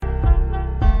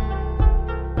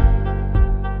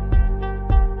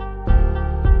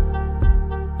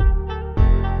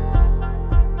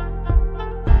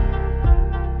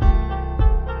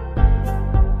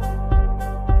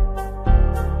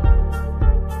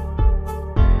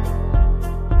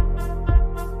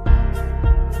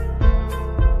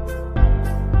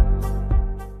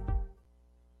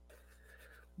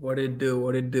What it do?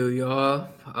 What it do, y'all?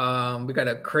 We got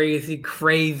a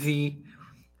crazy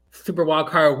Super Wild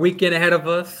Card weekend ahead of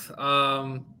us.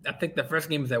 I think the first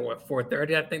game is at what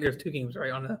 4:30. I think there's two games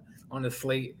right on the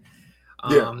slate.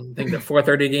 Yeah. I think the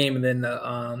 4:30 game and then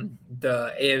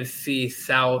the AFC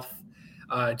South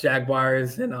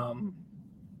Jaguars and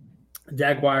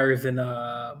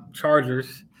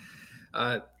Chargers.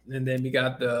 And then we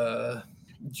got we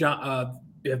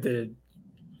have the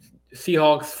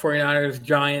Seahawks, 49ers,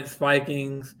 Giants,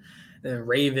 Vikings, then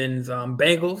Ravens,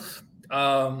 Bengals.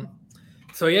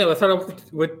 So yeah, let's start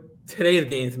off with today's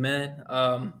games, man.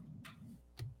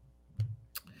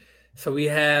 So we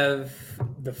have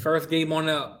the first game on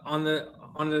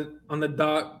the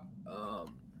dock.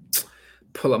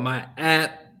 Pull up my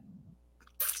app.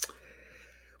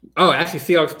 Oh, actually,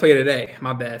 Seahawks play today.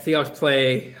 My bad. Seahawks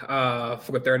play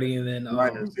 4:30, and then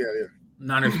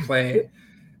Niners play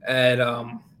at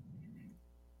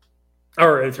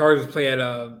or the Chargers play at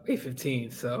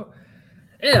 8:15. So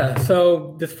yeah,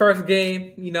 so this first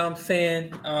game, you know what I'm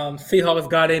saying? Seahawks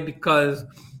got in because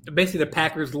basically the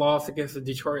Packers lost against the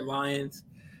Detroit Lions.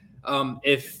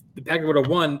 If the Packers would have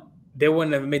won, they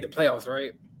wouldn't have made the playoffs,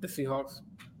 right? The Seahawks.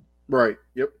 Right.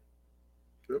 Yep.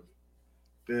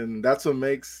 And that's what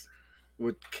makes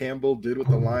what Campbell did with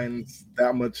the Lions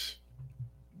that much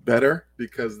better,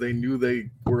 because they knew they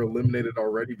were eliminated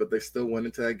already, but they still went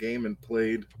into that game and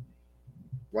played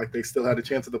like they still had a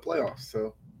chance at the playoffs.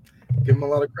 So give them a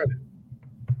lot of credit.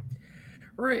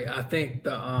 Right. I think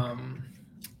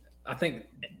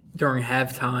during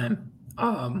halftime,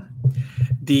 one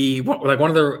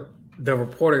of the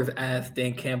reporters asked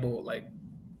Dan Campbell, like,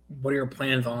 what are your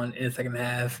plans on in the second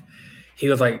half? He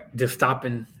was like, just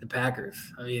stopping the Packers.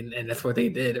 I mean, and that's what they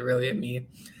did. Really, I mean,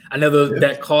 I know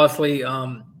that costly,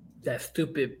 that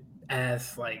stupid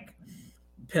ass like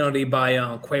penalty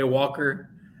by Quay Walker.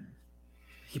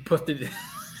 He pushed the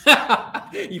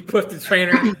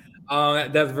trainer.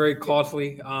 That's very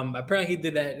costly. Apparently, he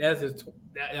did that.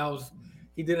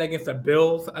 He did it against the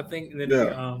Bills, I think. And then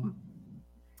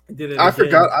he did it. I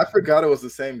forgot it was the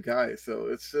same guy. So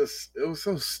it was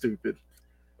so stupid.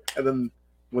 And then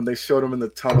when they showed him in the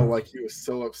tunnel, like he was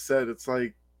so upset, it's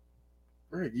like,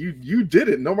 right, you did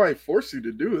it. Nobody forced you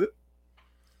to do it.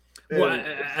 Well,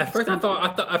 at first I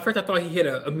thought he hit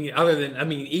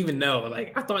even though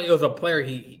like I thought it was a player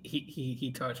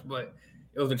he touched, but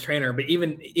it was a trainer. But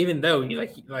even though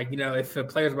if a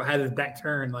player's has his back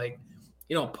turned, like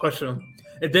you don't push him.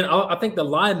 And then I think the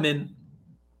lineman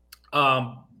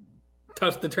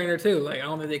touched the trainer too. Like I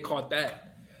don't think they caught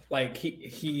that. Like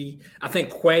I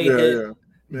think Quay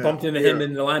bumped into him,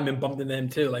 and the lineman bumped into him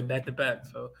too, like back to back.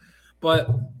 So, but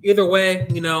either way,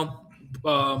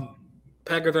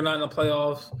 Packers are not in the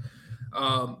playoffs.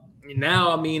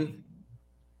 Now, I mean,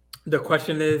 the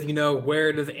question is,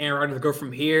 where does Aaron Rodgers go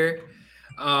from here?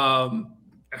 I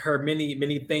heard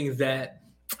many things that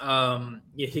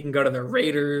he can go to the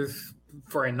Raiders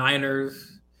for a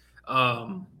Niners,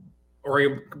 or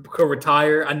he could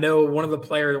retire. I know one of the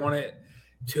players wanted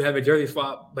to have a jersey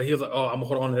swap, but he was like, "Oh, I'm gonna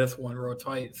hold on to this one real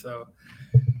tight." So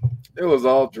it was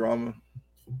all drama.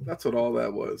 That's what all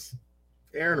that was.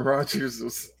 Aaron Rodgers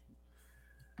was.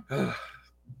 It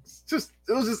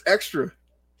was just extra.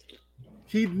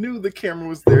 He knew the camera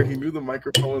was there. He knew the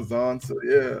microphone was on. So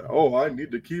yeah. Oh, I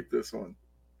need to keep this one.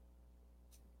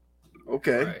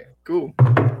 Okay, right. Cool.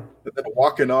 And then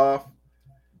walking off,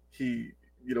 he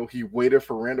waited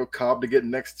for Randall Cobb to get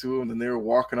next to him, and they were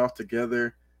walking off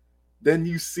together. Then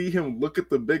you see him look at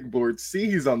the big board, see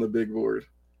he's on the big board,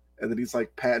 and then he's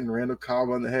like patting Randall Cobb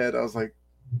on the head. I was like,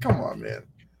 come on, man.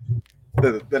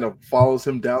 Then it follows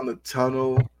him down the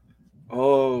tunnel.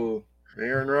 Oh,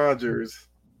 Aaron Rodgers.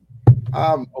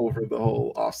 I'm over the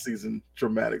whole offseason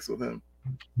dramatics with him.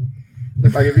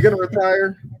 Like, if you're going to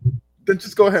retire, then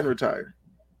just go ahead and retire.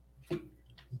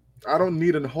 I don't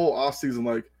need a whole offseason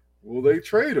like, will they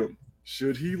trade him?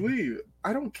 Should he leave?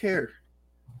 I don't care.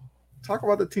 Talk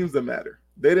about the teams that matter.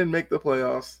 They didn't make the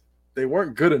playoffs. They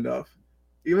weren't good enough.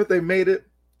 Even if they made it,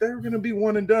 they were going to be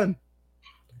one and done.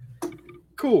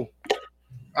 Cool.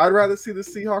 I'd rather see the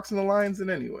Seahawks and the Lions than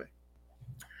anyway.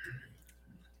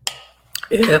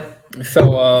 Yeah. So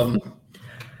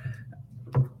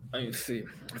let me see.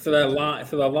 So the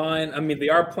line. I mean, they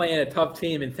are playing a tough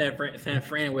team in San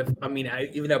Fran with. I mean,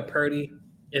 even though Purdy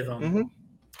is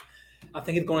I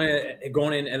think he's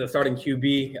going in as a starting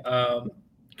QB,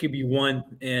 QB1,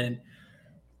 and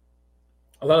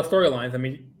a lot of storylines. I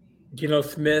mean, Geno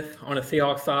Smith on the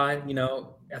Seahawks side.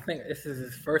 I think this is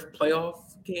his first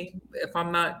playoff game, if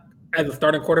I'm not, as a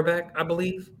starting quarterback, I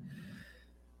believe.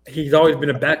 He's always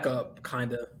been a backup,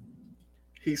 kind of.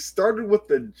 he started with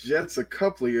the Jets a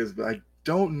couple of years, but I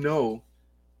don't know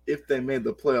if they made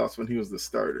the playoffs when he was the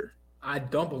starter. I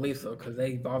don't believe so because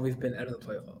they've always been out of the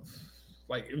playoffs,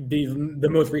 like the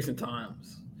most recent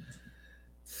times.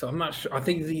 So I'm not sure. I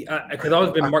think because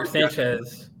always been Mark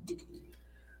Sanchez.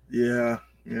 Yeah,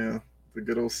 the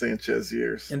good old Sanchez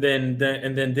years. And then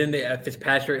they had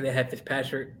Fitzpatrick. They had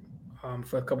Fitzpatrick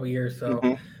for a couple of years,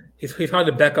 so he's hard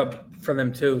to back up for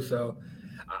them too. So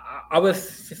I would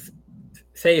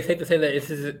say it's safe to say that this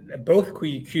is both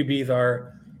QBs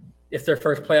are. It's their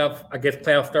first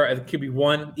playoff start as a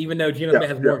QB1. Even though Geno Smith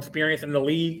has more experience in the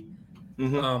league,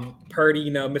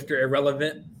 Purdy, Mr.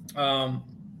 Irrelevant,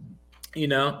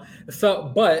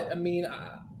 So, but I mean,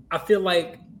 I feel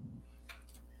like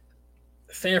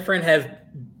San Fran has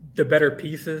the better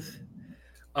pieces.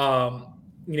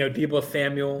 Deebo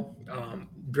Samuel,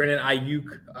 Brennan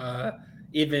Ayuk,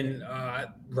 even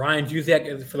Ryan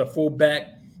Juszczyk for the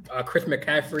fullback, Chris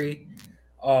McCaffrey.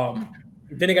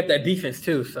 Then they got that defense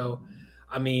too. So,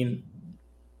 I mean,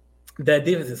 that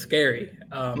defense is scary.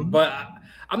 But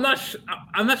I'm not sure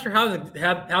how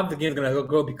the game's gonna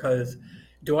go because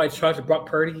do I trust Brock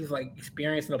Purdy? He's like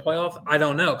experienced in the playoffs. I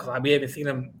don't know because we haven't seen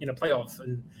him in the playoffs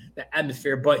and the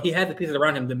atmosphere. But he has the pieces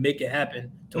around him to make it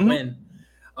happen to win.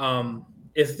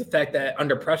 It's the fact that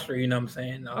under pressure, you know what I'm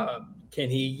saying, can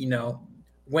he,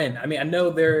 win? I mean, I know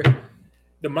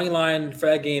the money line for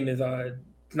that game is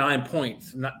 9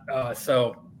 points.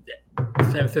 So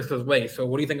San Francisco's way. So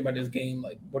what do you think about this game?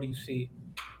 Like, what do you see?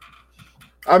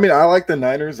 I mean, I like the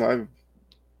Niners. I've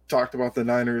talked about the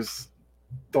Niners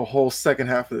the whole second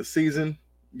half of the season.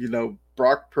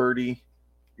 Brock Purdy,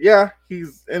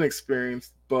 he's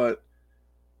inexperienced, but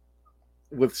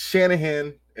with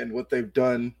Shanahan and what they've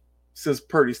done since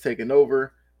Purdy's taken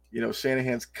over,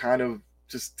 Shanahan's kind of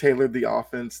just tailored the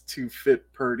offense to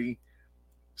fit Purdy.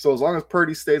 So as long as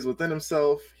Purdy stays within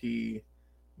himself, he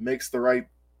makes the right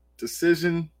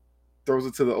decision, throws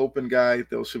it to the open guy,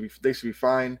 they should be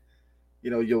fine.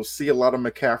 You'll see a lot of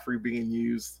McCaffrey being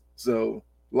used. So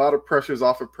a lot of pressures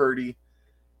off of Purdy.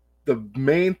 The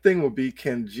main thing will be,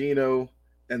 can Geno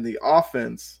and the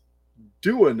offense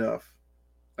do enough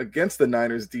against the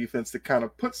Niners defense to kind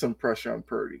of put some pressure on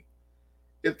Purdy?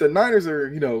 If the Niners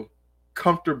are,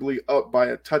 comfortably up by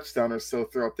a touchdown or so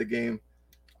throughout the game,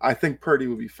 I think Purdy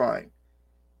will be fine.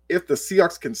 If the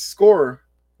Seahawks can score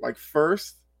like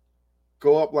first,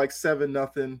 go up like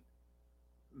 7-0,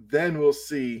 then we'll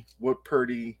see what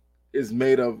Purdy is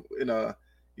made of in a,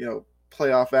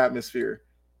 playoff atmosphere.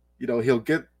 He'll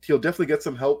definitely get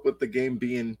some help with the game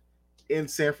being in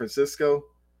San Francisco.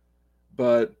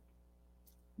 But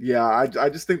yeah, I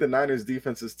just think the Niners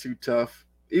defense is too tough.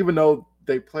 Even though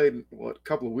they played a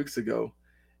couple of weeks ago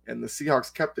and the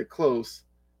Seahawks kept it close.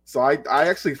 So I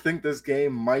actually think this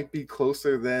game might be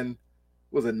closer than,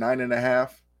 was it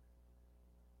 9.5?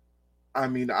 I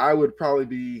mean, I would probably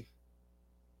be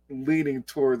leaning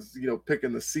towards,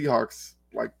 picking the Seahawks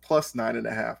like plus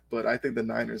 9.5, but I think the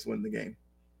Niners win the game.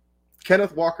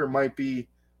 Kenneth Walker might be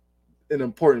an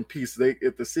important piece.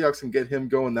 If the Seahawks can get him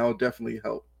going, that will definitely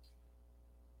help.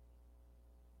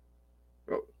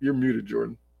 Oh, you're muted,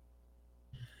 Jordan.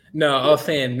 No, I was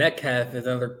saying Metcalf is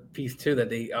another piece too that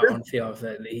they on Seahawks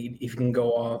that he can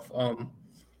go off.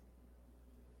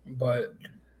 But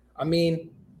I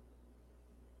didn't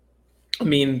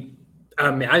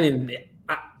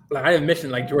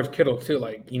mention like George Kittle too,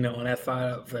 like on that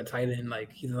side for the tight end,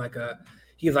 like he's like a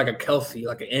Kelsey,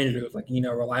 like an Andrews, like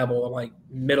reliable, like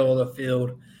middle of the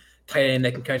field tight end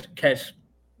that can catch,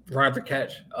 run after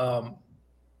catch.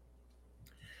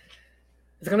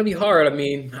 It's gonna be hard. I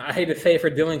mean, I hate to say it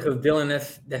for Dylan because Dylan,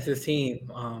 that's his team.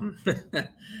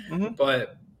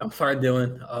 But I'm sorry,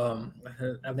 Dylan.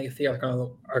 I think the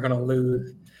Seahawks are gonna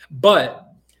lose.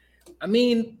 But I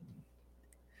mean,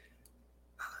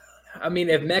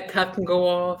 if Metcalf can go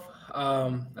off,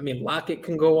 Lockett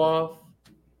can go off.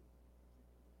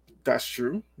 That's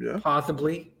true. Yeah,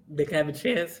 possibly they can have a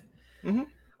chance.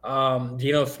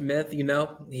 Geno Smith, he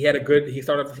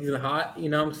started the season hot, you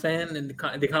know what I'm saying? And they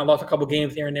kind of lost a couple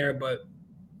games here and there, but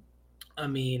I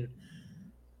mean,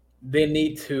 they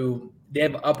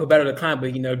have an upper battle to climb,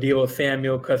 but Deebo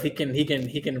Samuel, because he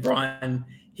can run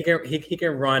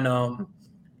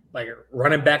like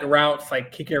running back routes,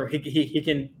 like he can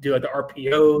do like the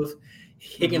RPOs,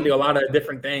 he can do a lot of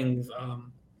different things.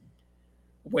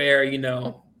 Where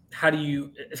how do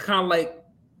you? It's kind of like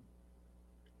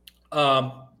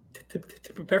to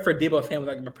prepare for Deebo Samuel,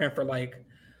 like preparing for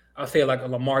I'll say like a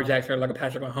Lamar Jackson or like a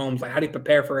Patrick Mahomes. Like, how do you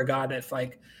prepare for a guy that's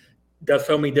like does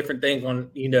so many different things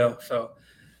on So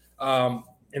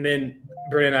And then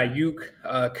Brandon Ayuk,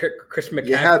 Chris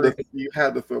You had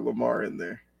McCaffrey. to throw Lamar in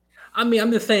there. I mean,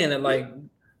 I'm just saying that like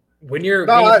when you're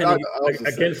No, game I planning was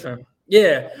just against saying. him,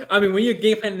 yeah. I mean, when you're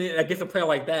game planning against a player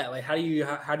like that, like how do you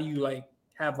like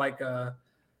have like how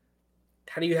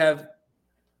do you have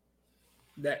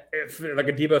that if like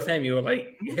a Debo Samuel,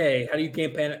 like, hey, how do you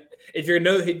game plan it? If you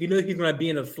know he's going to be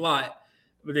in the slot,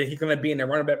 but then he's going to be in the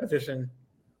running back position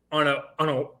on a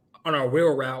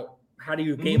wheel route. How do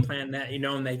you game plan that? You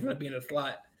know, that he's going to be in the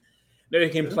slot. Then he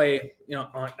can play, you know,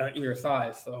 on either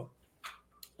side. So,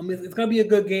 I mean, it's going to be a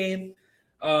good game.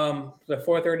 The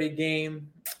 4:30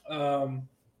 game. I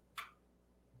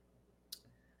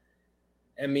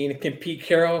mean, can Pete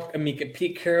Carroll?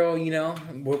 You know,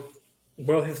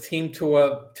 will his team to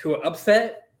an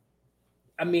upset?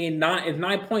 I mean,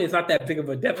 9 points is not that big of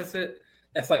a deficit.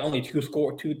 That's like only two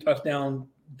touchdown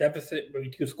deficit, maybe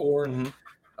two score.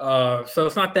 So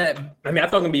it's not that. I mean, I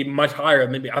thought it would be much higher.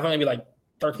 Maybe I thought it'd be like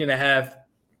 13.5.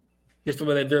 Just the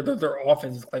way their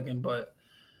offense is clicking, but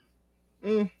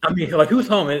I mean, like who's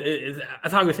home? I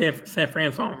thought we were San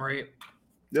Fran's home, right?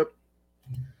 Yep.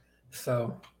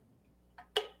 So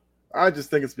I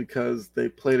just think it's because they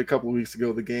played a couple of weeks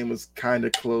ago. The game was kind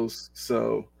of close,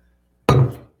 so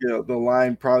you know the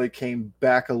line probably came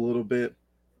back a little bit.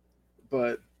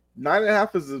 But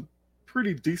 9.5 is a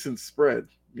pretty decent spread,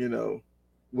 you know,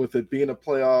 with it being a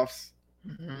playoffs.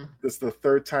 This is the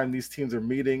third time these teams are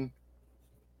meeting.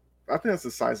 I think that's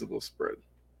a sizable spread.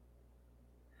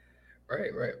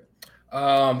 Right.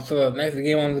 So the next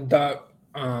game on the dock,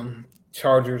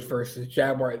 Chargers versus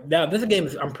Jaguars. Now this game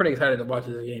I'm pretty excited to watch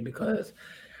this game because,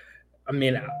 I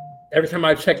mean, every time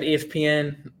I check the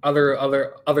ESPN,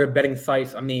 other betting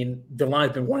sites, I mean, the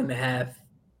line's been 1.5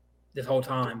 this whole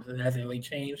time, and it hasn't really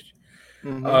changed.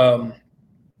 So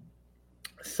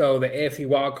the AFC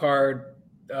wild card,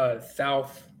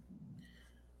 South.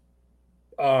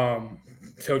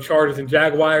 So Chargers and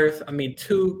Jaguars. I mean,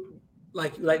 two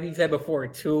like you said before,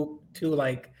 two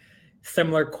like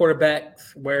similar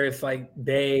quarterbacks, where it's like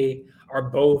they are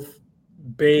both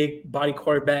big body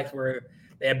quarterbacks where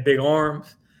they have big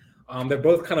arms. They're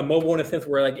both kind of mobile in a sense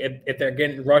where like if they're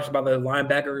getting rushed by the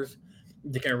linebackers,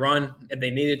 they can run if they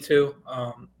needed to.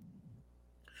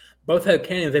 Both have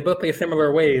cannons. They both play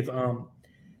similar ways.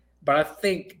 But I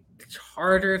think the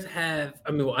Chargers have.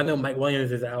 I mean, well, I know Mike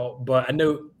Williams is out, but I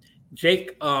know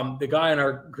Jake, the guy in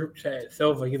our group chat,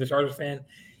 Silva, he's a Chargers fan.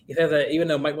 He says that even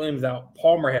though Mike Williams is out,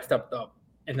 Palmer has stepped up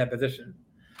in that position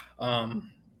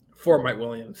for Mike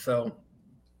Williams. So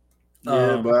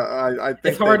yeah, but I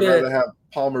think they'd rather have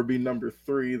Palmer be number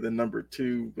 3 than number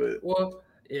 2. But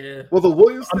yeah. Well, the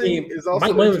Williams thing is also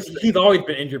Mike Williams. He's always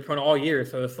been injured prone all year,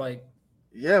 so it's like.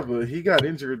 Yeah, but he got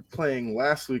injured playing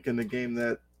last week in the game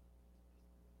that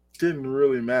didn't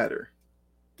really matter.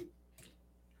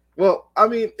 Well, I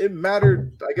mean, it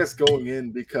mattered, I guess, going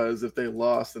in because if they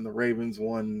lost and the Ravens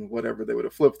won, whatever, they would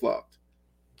have flip-flopped.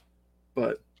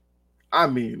 But, I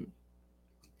mean,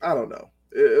 I don't know.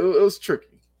 It was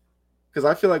tricky because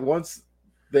I feel like once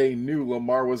they knew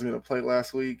Lamar wasn't going to play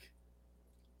last week,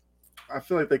 I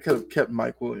feel like they could have kept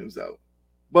Mike Williams out.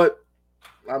 But,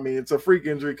 I mean, it's a freak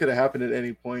injury. Could have happened at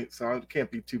any point, so I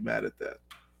can't be too mad at that.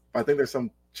 I think there's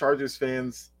some Chargers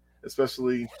fans,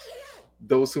 especially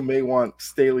those who may want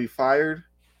Staley fired,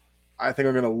 I think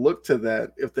are going to look to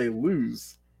that if they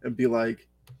lose and be like,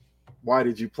 why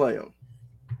did you play him?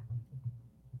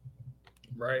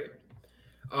 Right.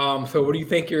 So what do you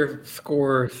think your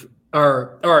scores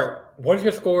are? Or what is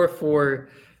your score for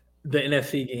the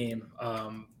NFC game?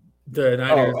 The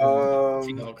Niners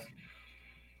and Seahawks.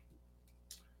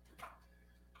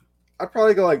 I'd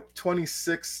probably go like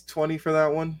 26-20 for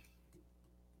that one.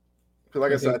 Because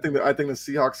like I said, I think the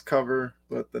Seahawks cover,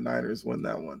 but the Niners win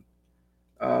that one.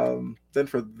 Then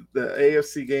for the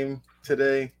AFC game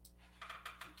today.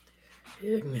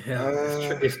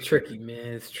 It's tricky, man.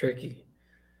 It's tricky.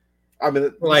 I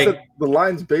mean, like the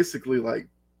line's basically like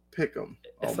pick 'em.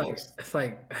 It's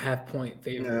like a half point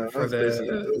favor.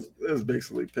 Yeah, it's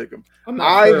basically pick 'em.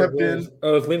 I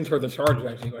was leaning toward the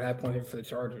Chargers actually, but half point favor for the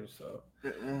Chargers. So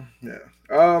yeah.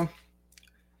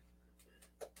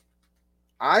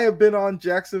 I have been on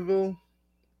Jacksonville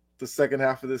the second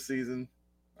half of this season,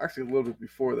 actually a little bit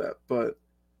before that, but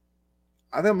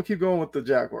I think I'm gonna keep going with the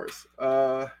Jaguars.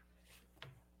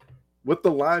 With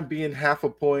the line being half a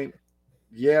point,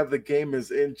 yeah, the game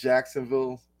is in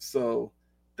Jacksonville, so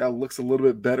that looks a little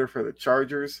bit better for the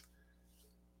Chargers.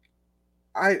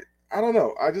 I don't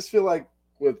know. I just feel like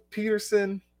with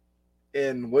Peterson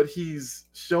and what he's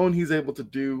shown he's able to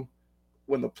do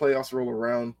when the playoffs roll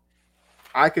around,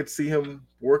 I could see him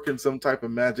working some type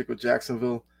of magic with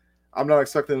Jacksonville. I'm not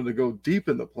expecting them to go deep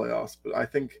in the playoffs, but I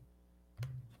think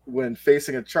when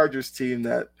facing a Chargers team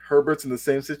that Herbert's in the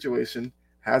same situation,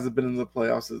 hasn't been in the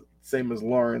playoffs, same as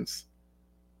Lawrence,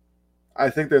 I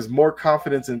think there's more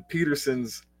confidence in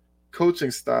Peterson's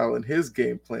coaching style and his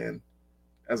game plan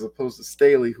as opposed to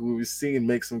Staley, who we've seen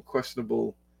make some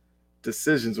questionable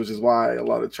decisions, which is why a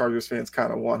lot of Chargers fans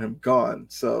kind of want him gone.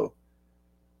 So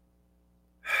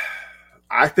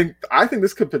I think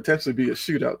this could potentially be a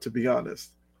shootout, to be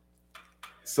honest.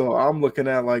 So I'm looking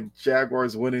at like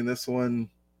Jaguars winning this one.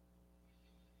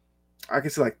 I can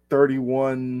see like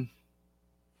 31-30,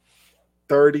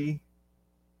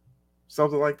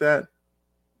 something like that.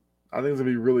 I think it's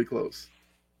gonna be really close.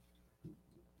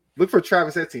 Look for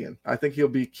Travis Etienne. I think he'll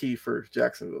be key for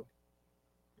Jacksonville.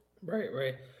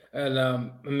 Right. And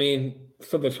I mean,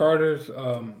 so the Chargers,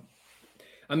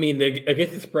 I mean,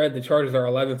 against the spread, the Chargers are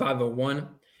 11-5-1,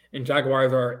 and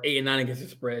Jaguars are 8-9 against the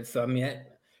spread. So I mean,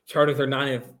 Chargers are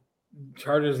 9.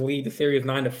 Chargers lead the series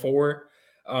 9-4.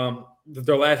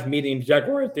 Their last meeting,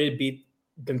 Jaguars did beat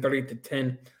them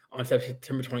 30-10 on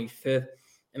September 25th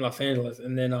in Los Angeles,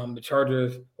 and then the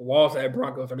Chargers lost at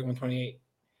Broncos 31-28.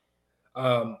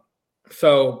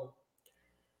 So,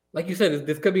 like you said,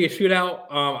 this could be a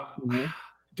shootout.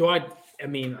 Do I? I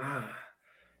mean,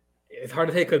 it's hard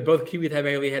to say because both QBs have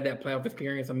really had that playoff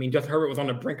experience. I mean, Justin Herbert was on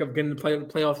the brink of getting the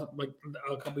playoffs like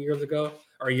a couple years ago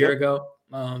or a year ago.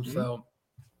 So,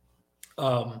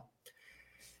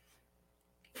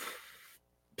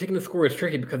 picking the score is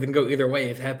tricky because it can go either way.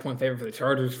 It's half point favor for the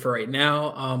Chargers for right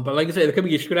now. But like I said, it could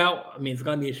be a shootout. I mean, it's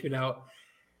going to be a shootout.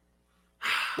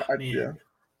 Yeah.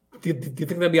 Do you think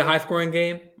that'll be a high scoring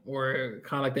game or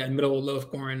kind of like that middle low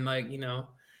scoring, like, you know?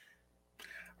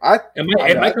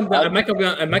 It might come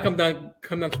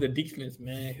down to the defense,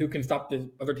 man. Who can stop the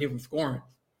other team from scoring?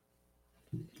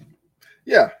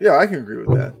 Yeah, I can agree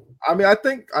with that. I mean, I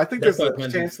think there's a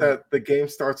chance that the game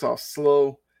starts off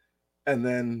slow, and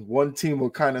then one team will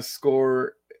kind of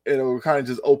score. It'll kind of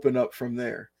just open up from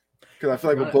there. Because I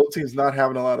feel like with both teams not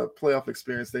having a lot of playoff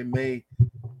experience, they may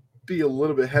be a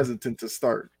little bit hesitant to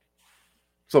start.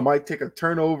 So it might take a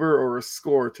turnover or a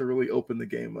score to really open the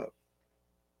game up.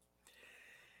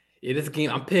 Yeah, this game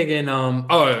I'm picking.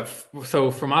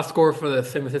 So for my score for the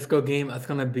San Francisco game, that's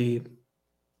gonna be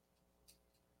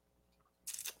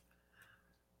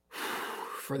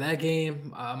for that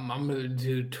game. I'm gonna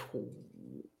do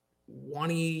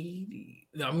 20.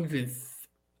 No, I'm gonna do.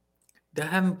 Did I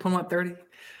haven't put on 30?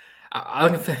 I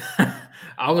was gonna say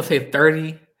I was gonna say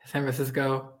 30. San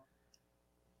Francisco.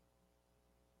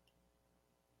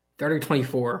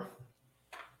 30-24.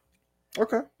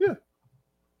 Okay, yeah.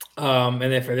 And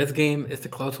then for this game, it's a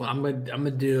close one. I'm gonna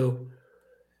do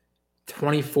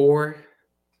 24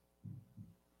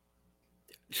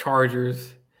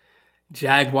 Chargers,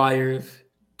 Jaguars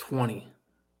 20.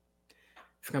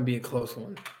 It's gonna be a close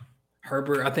one.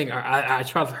 Herbert, I think I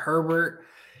trust Herbert.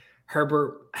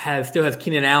 Herbert still has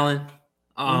Keenan Allen.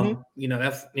 You know,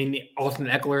 that's Austin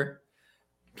Eckler.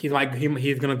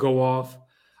 He's gonna go off.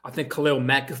 I think Khalil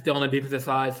Mack is still on the defensive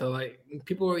side, so like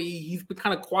he's been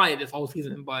kind of quiet this whole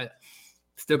season, but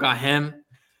still got him.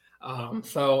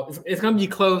 So it's gonna be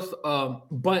close.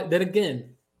 But then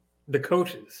again, the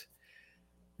coaches,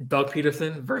 Doug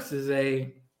Peterson versus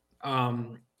a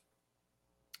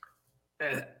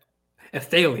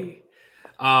Staley.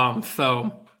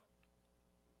 So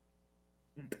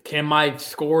can my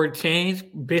score change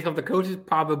based off the coaches?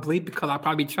 Probably, because I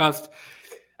probably trust.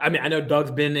 I mean, I know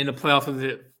Doug's been in the playoffs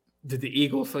with the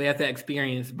Eagles, so he has that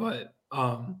experience. But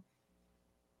I'm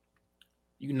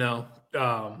gonna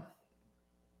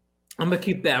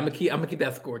keep that. I'm gonna keep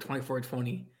that score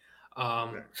 24-20.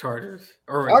 Chargers.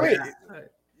 Or I mean,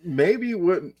 maybe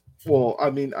wouldn't. Well, I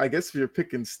mean, I guess if you're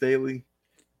picking Staley,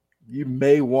 you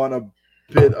may want a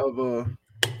bit of a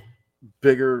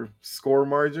bigger score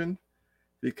margin,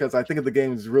 because I think if the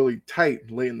game is really tight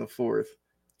late in the fourth,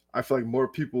 I feel like more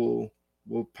people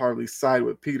will probably side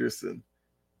with Peterson,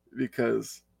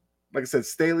 because, like I said,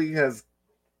 Staley has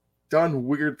done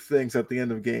weird things at the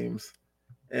end of games,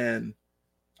 and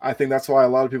I think that's why a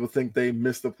lot of people think they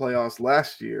missed the playoffs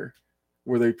last year,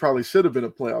 where they probably should have been a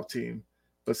playoff team,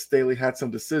 but Staley had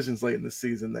some decisions late in the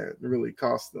season that really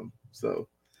cost them. So,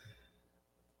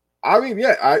 I mean,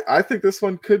 yeah, I think this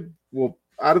one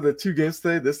out of the two games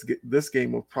today, this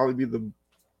game will probably be the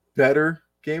better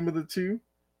game of the two.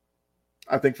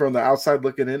 I think from the outside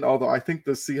looking in, although I think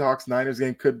the Seahawks-Niners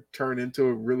game could turn into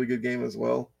a really good game as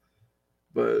well.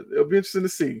 But it'll be interesting to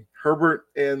see. Herbert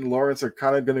and Lawrence are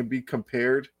kind of going to be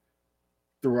compared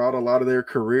throughout a lot of their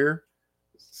career.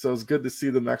 So it's good to see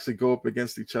them actually go up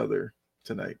against each other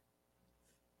tonight.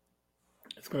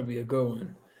 It's going to be a good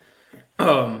one.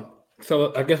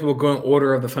 So I guess we'll go in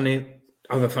order of the Sunday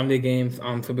games.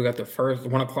 So we got the first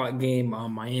 1 o'clock game,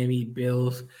 Miami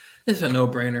Bills. This is a no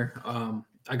brainer.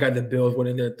 I got the Bills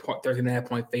winning their 13.5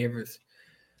 point favorites.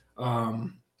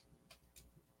 Um,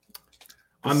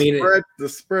 I mean, the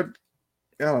spread.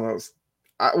 I don't know.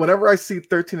 Whenever I see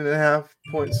 13.5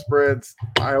 point spreads,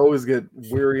 I always get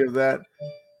weary of that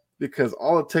because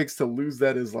all it takes to lose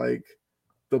that is like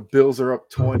the Bills are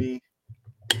up 20,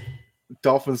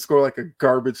 Dolphins score like a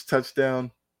garbage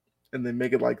touchdown, and they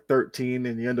make it like 13,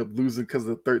 and you end up losing because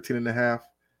of the 13.5.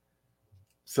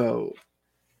 So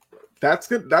that's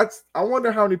good. I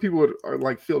wonder how many people are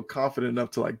like feel confident enough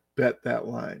to like bet that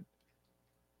line,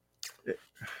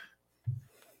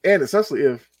 and especially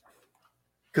if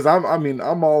because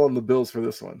I'm all on the Bills for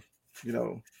this one. You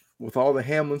know, with all the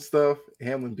Hamlin stuff,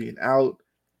 Hamlin being out,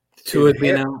 Tua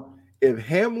being out. If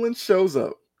Hamlin shows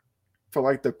up for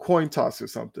like the coin toss or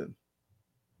something,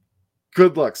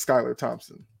 good luck, Skylar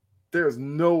Thompson. There's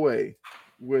no way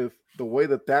with the way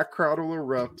that crowd will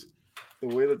erupt,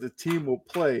 the way that the team will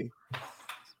play,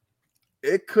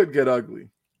 it could get ugly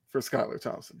for Skylar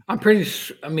Thompson. I'm pretty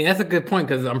sure. I mean, that's a good point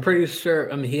because I'm pretty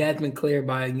sure. I mean, he has been cleared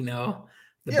by the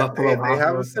Buffalo. They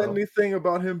haven't said anything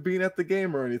about him being at the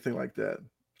game or anything like that.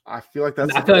 I feel like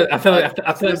that's. I feel like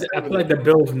the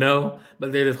Bills know,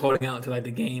 but they're just holding out until like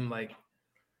the game. Like,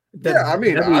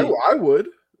 I would.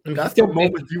 That's the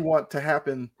moment you want to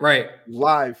happen, right?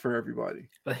 Live for everybody.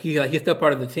 But he's still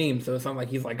part of the team, so it's not like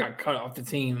he's like got cut off the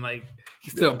team. Like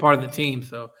he's still part of the team.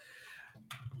 So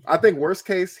I think worst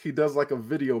case he does like a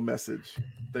video message.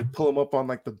 They pull him up on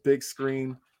like the big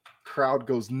screen. Crowd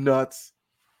goes nuts.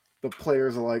 The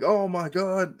players are like, "Oh my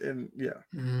god!" And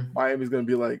Miami's gonna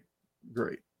be like,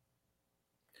 "Great."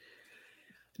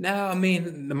 Now, I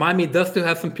mean, Miami does still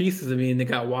have some pieces. I mean, they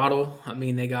got Waddle. I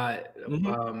mean, they got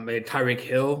Tyreek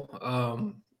Hill.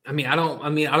 Other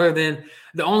than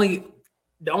the only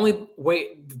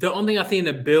thing I see in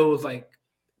the Bills like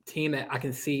team that I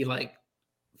can see like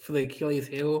for the Achilles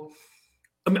heel.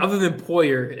 I mean, other than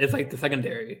Poyer, it's like the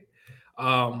secondary.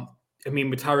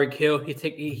 With Tyreek Hill,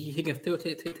 he can still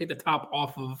take the top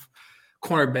off of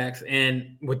cornerbacks,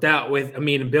 and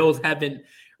the Bills haven't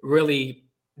really.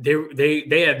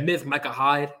 They have missed Micah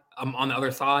Hyde on the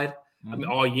other side.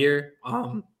 All year.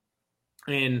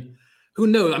 And who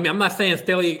knows? I mean, I'm not saying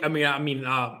Staley. Who's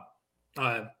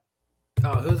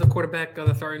the quarterback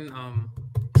that's starting?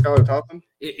 Skylar Thompson.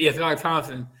 Yeah, Skylar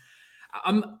Thompson.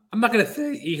 I'm not gonna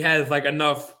say he has like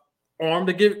enough arm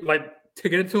to get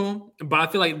it to him, but I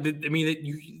feel like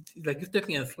you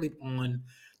definitely can't sleep on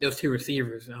those two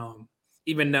receivers.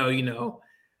 Even though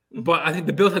but I think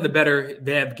the Bills have the better.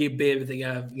 They have Gabe Davis. They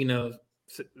have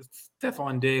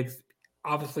Stephon Diggs,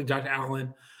 obviously Josh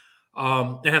Allen.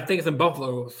 And I think it's in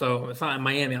Buffalo, so it's not in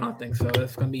Miami. I don't think so.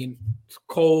 It's gonna be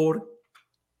cold.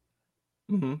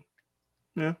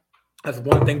 Yeah, that's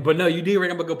one thing. But no, you do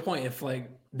bring up a good point. If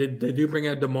like they do bring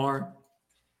out DeMar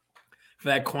for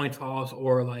that coin toss,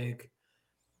 or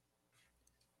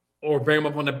bring him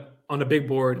up on the big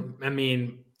board. I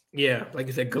mean. Yeah, like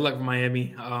you said, good luck for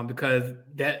Miami because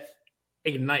that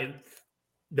ignites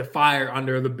the fire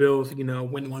under the Bills,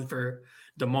 win one for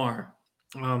DeMar.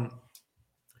 That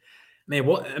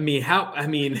would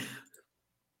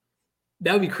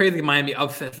be crazy if Miami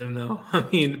upsets them, though. I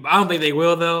don't think they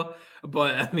will, though.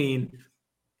 But,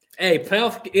 hey,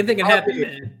 playoffs, anything can happen,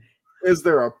 man. Is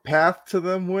there a path to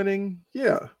them winning?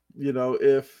 Yeah.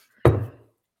 If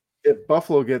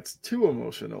Buffalo gets too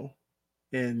emotional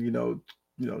and,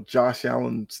 Josh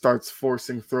Allen starts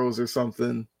forcing throws or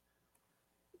something,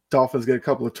 Dolphins get a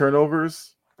couple of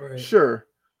turnovers. Right. Sure.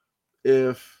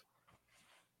 If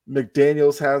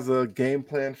McDaniels has a game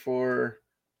plan for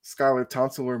Skylar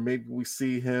Thompson where maybe we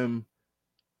see him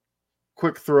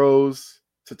quick throws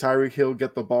to Tyreek Hill,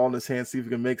 get the ball in his hand, see if he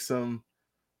can make some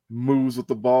moves with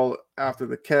the ball after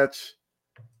the catch.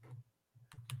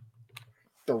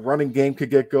 The running game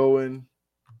could get going.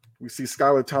 We see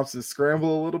Skylar Thompson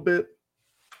scramble a little bit.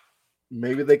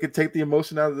 Maybe they could take the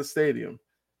emotion out of the stadium.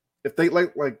 If they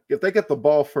if they get the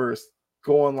ball first,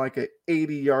 go on like an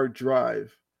 80-yard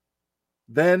drive,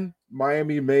 then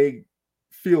Miami may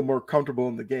feel more comfortable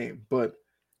in the game. But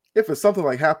if it's something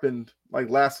like happened like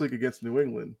last week against New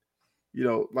England,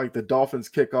 like the Dolphins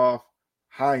kick off,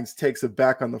 Hines takes it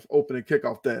back on the opening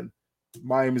kickoff, then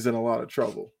Miami's in a lot of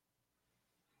trouble.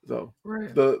 So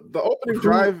the opening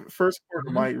drive first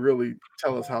quarter might really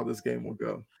tell us how this game will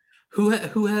go. Do the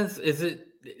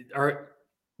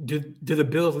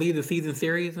Bills lead the season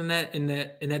series in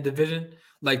that division?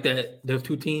 Like those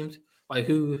two teams? Like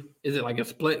who is it, like a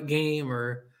split game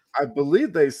or? I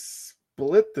believe they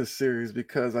split the series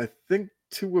because I think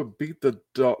Tua beat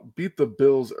the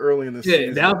Bills early in the Yeah,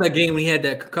 season. that was that game when he had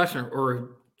that concussion,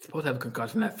 or supposed to have a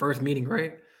concussion that first meeting,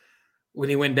 right? When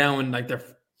he went down when like it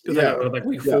was like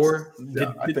week 4.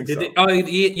 I think so.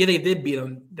 They did beat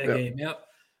him that Yep. game. Yep.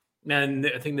 And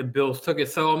I think the Bills took it.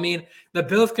 So I mean, the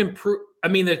Bills can prove. I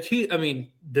mean,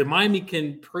 the Miami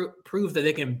can prove that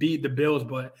they can beat the Bills,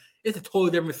 but it's a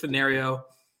totally different scenario.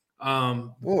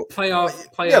 Playoff.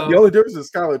 Yeah, the only difference is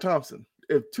Skylar Thompson.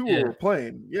 If Tua were Yeah.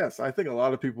 playing, yes, I think a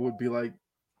lot of people would be like,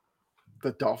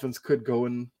 the Dolphins could go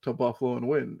into Buffalo and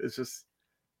win. It's just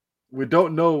we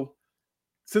don't know.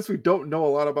 Since we don't know a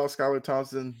lot about Skylar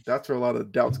Thompson, that's where a lot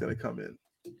of doubt's going to come in.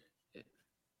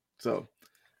 So,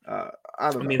 I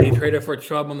don't know. I mean, they traded for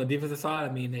Chubb on the defensive side.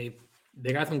 I mean,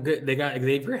 they got some good. They got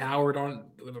Xavier Howard on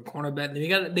the cornerback.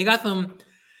 They got some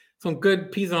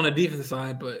good pieces on the defensive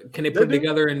side, but can they put it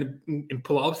together and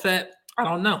pull an upset? I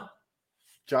don't know.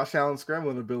 Josh Allen's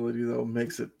scrambling ability though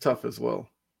makes it tough as well.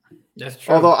 That's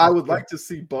true. Although I would like to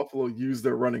see Buffalo use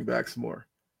their running backs more.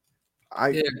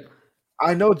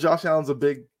 I know Josh Allen's a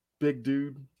big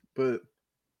dude, but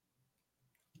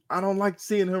I don't like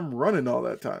seeing him running all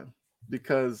that time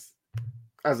because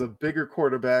as a bigger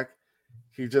quarterback,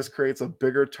 he just creates a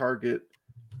bigger target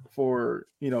for,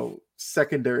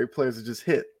 secondary players to just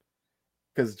hit.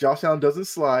 Because Josh Allen doesn't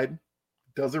slide,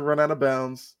 doesn't run out of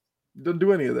bounds, doesn't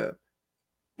do any of that.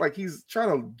 Like he's trying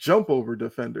to jump over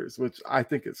defenders, which I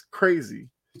think is crazy,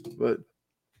 but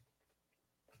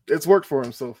it's worked for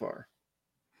him so far.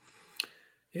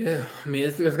 Yeah, I mean,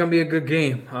 it's going to be a good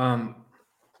game.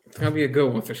 It's going to be a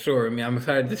good one for sure. I mean, I'm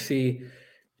excited to see.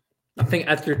 I think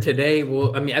after Saturday,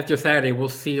 we'll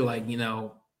see, what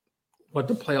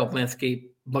the playoff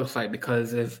landscape looks like.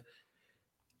 Because this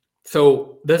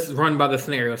is run by the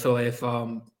scenario. So if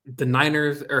the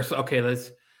Niners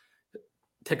let's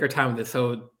take our time with this.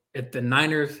 So if the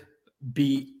Niners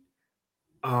beat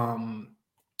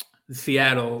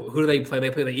Seattle, who do they play?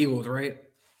 They play the Eagles, right?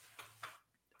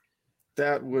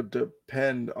 That would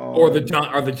depend on or the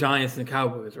Giants and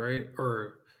Cowboys, right?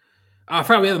 Or I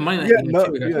probably have the money. None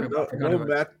of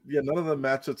the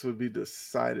matchups would be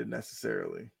decided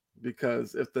necessarily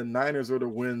because if the Niners were to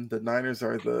win, the Niners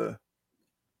are the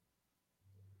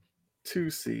 2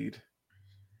 seed,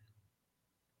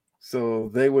 so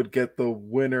they would get the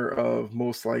winner of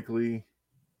most likely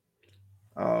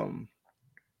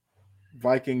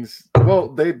Vikings. Well,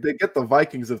 they get the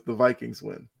Vikings if the Vikings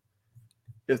win.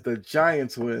 If the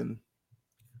Giants win,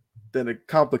 then it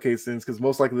complicates things because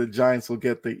most likely the Giants will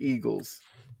get the Eagles,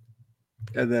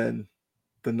 and then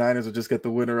the Niners will just get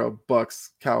the winner of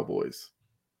Bucks Cowboys.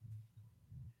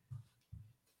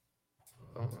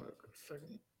 Hold on a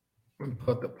second. Let me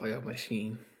put the playoff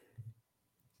machine.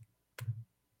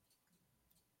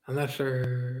 I'm not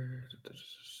sure.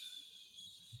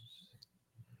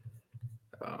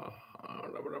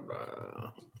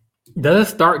 Does it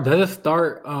start?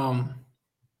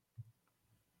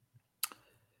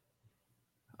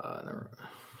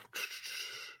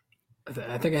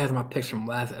 I think it has my picks from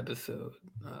last episode.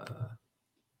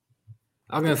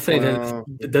 I'm gonna say that.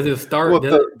 Does it start? What,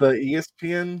 the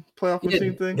ESPN playoff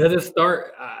machine thing? Does it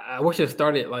start? I wish it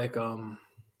started like in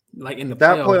the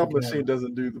that playoff machine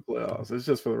doesn't do the playoffs. It's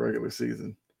just for the regular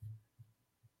season.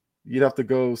 You'd have to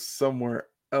go somewhere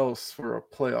else for a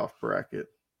playoff bracket.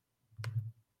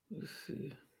 Let's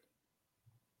see.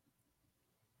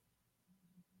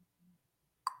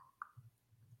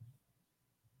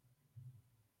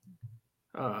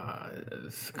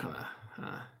 It's kind of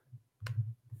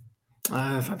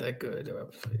it's not that good. The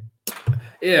website.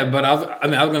 Yeah, but I was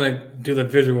gonna do the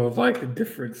visual of like the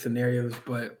different scenarios,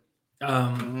 but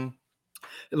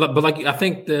but like I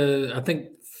think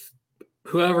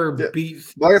whoever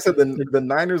beats, like I said, the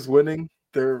Niners winning,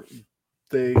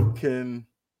 they can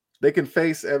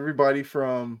face everybody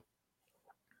from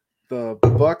the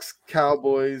Bucks,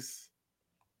 Cowboys,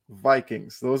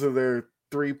 Vikings. Those are their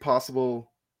 3 possible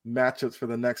matchups for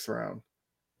the next round.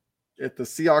 If the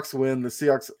Seahawks win, the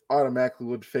Seahawks automatically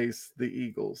would face the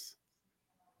Eagles.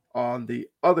 On the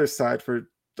other side for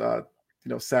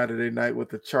Saturday night with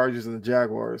the Chargers and the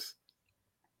Jaguars,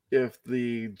 if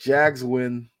the Jags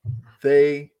win,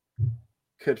 they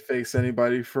could face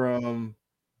anybody from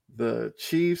the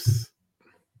Chiefs.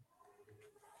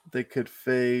 They could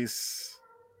face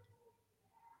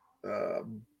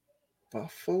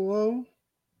Buffalo.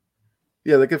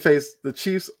 Yeah, they could face the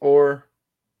Chiefs or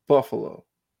Buffalo.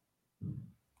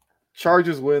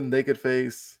 Chargers win, they could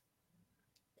face,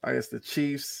 I guess, the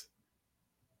Chiefs.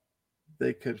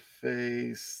 They could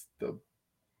face the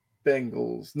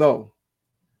Bengals. No.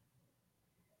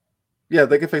 Yeah,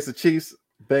 they could face the Chiefs,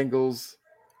 Bengals,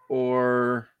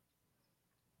 or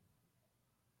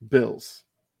Bills.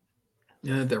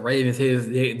 Yeah, the Ravens they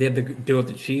have to deal with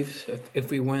the Chiefs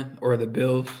if we win, or the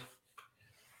Bills.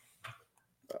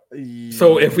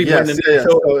 So if we win, Yes, yeah.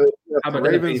 So if how the about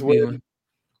that if Ravens we win,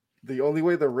 the only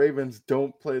way the Ravens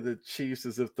don't play the Chiefs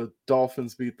is if the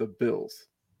Dolphins beat the Bills.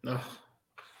 Oh,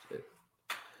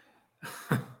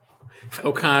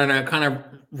 so kind of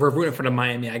we're rooting for the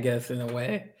Miami, I guess, in a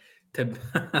way, to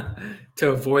to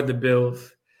avoid the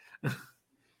Bills. I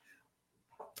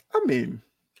mean,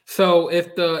 so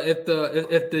if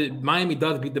the Miami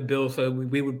does beat the Bills, so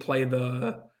we would play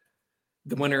the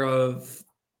winner of.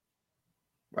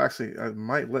 actually, I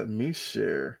might let me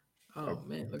share a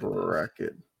Man, look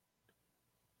bracket.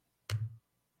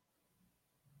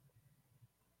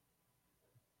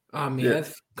 I mean,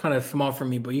 that's kind of small for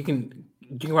me, but you can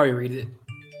probably read it.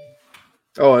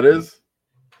 Oh, it is?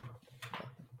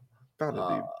 Thought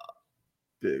it'd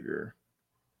be bigger.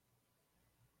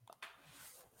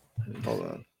 Hold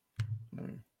on.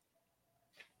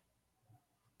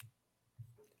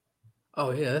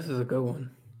 Oh yeah, this is a good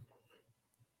one.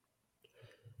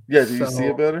 Yeah, do you see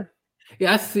it better?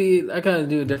 Yeah, I see. I gotta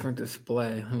do a different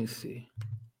display. Let me see.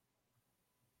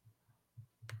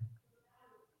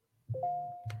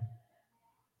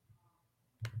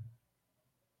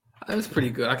 That's pretty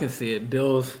good. I can see it.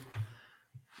 Bills.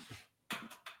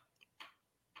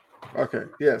 Okay,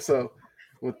 yeah. So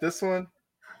with this one,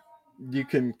 you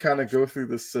can kind of go through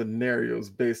the scenarios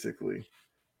basically.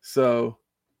 So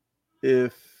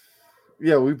if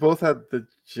we both had the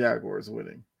Jaguars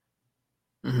winning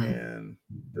and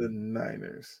the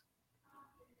Niners.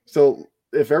 So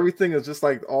if everything is just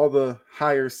like all the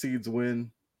higher seeds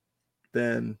win,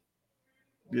 then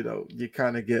you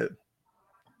kind of get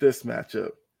this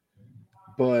matchup.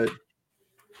 But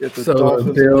if the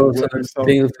Dolphins Bills,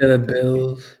 win or the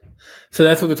Bills. So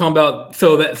that's what we're talking about.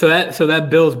 So that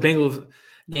Bills Bengals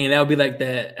game, that would be like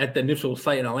that at the neutral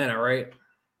site in Atlanta, right?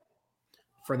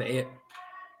 For the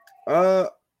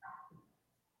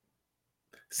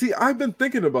see, I've been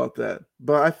thinking about that,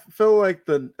 but I feel like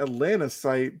the Atlanta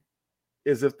site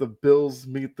is if the Bills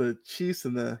meet the Chiefs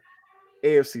in the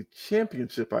AFC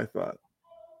Championship. I thought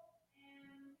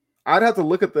I'd have to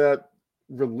look at that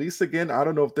release again. I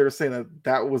don't know if they're saying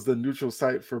that was the neutral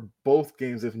site for both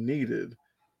games if needed,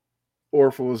 or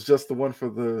if it was just the one for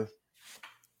the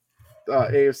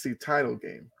AFC title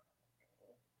game.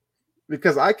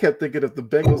 Because I kept thinking if the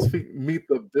Bengals meet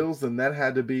the Bills, then that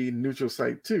had to be neutral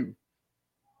site too.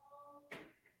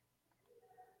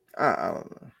 I don't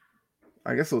know.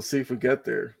 I guess we'll see if we get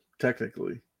there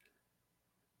technically.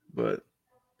 But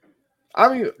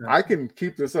I mean, I can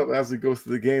keep this up as we go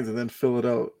through the games and then fill it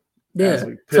out as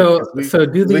we pick.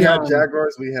 We had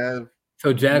Jaguars, we have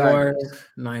Jaguars,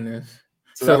 Niners.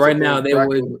 So right now they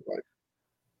would.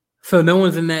 So no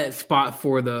one's in that spot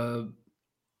for to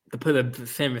put the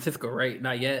San Francisco, right?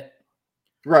 Not yet.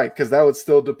 Right, because that would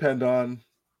still depend on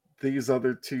these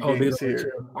other two games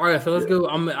here. All right, so let's go.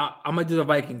 I'm gonna do the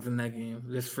Vikings in that game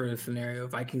just for the scenario.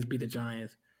 Vikings beat the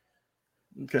Giants.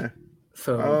 Okay.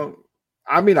 So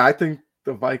I mean, I think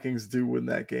the Vikings do win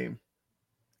that game,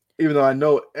 even though I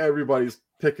know everybody's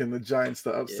picking the Giants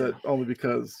to upset only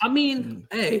because. I mean,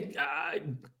 hey,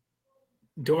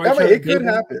 it could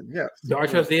happen. Yes, do I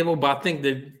trust able? But I think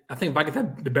Vikings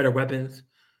have the better weapons.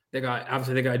 They got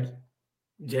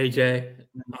JJ.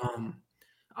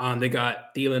 They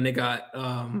got Thielen. They got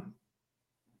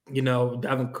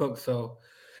Dalvin Cook. So,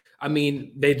 I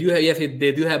mean, they do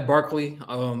have Barkley.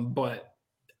 But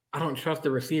I don't trust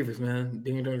the receivers, man.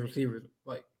 The receivers.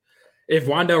 Like, if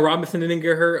Wan'Dale Robinson didn't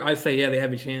get hurt, I'd say they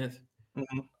have a chance.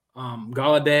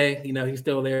 Golladay, he's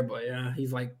still there, but yeah,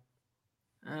 he's like.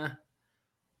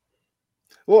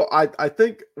 Well, I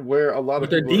think where a lot of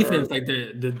their defense, like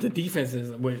the defense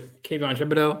is with Kayvon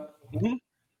Thibodeaux.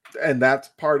 And that's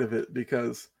part of it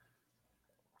because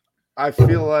I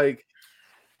feel like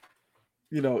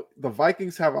the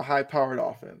Vikings have a high-powered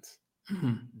offense,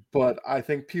 but I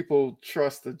think people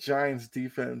trust the Giants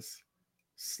defense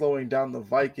slowing down the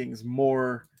Vikings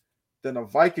more than a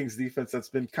Vikings defense that's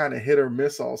been kind of hit or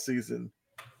miss all season,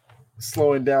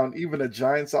 slowing down even a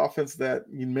Giants offense that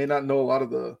you may not know a lot of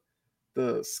the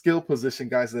skill position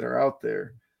guys that are out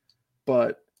there.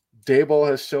 But Daboll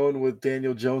has shown with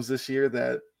Daniel Jones this year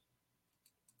that,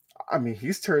 I mean,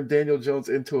 he's turned Daniel Jones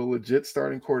into a legit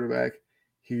starting quarterback.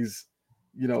 He's,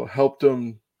 helped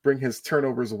him bring his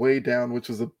turnovers way down, which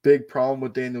was a big problem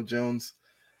with Daniel Jones.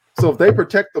 So if they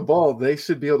protect the ball, they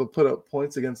should be able to put up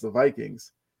points against the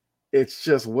Vikings. It's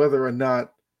just whether or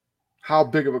not, how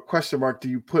big of a question mark do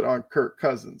you put on Kirk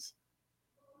Cousins?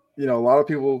 A lot of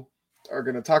people are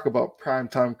going to talk about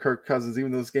primetime Kirk Cousins,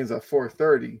 even though this game's at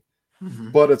 4:30.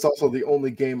 but it's also the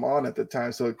only game on at the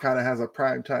time, so it kind of has a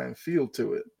primetime feel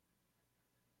to it.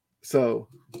 So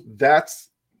that's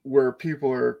where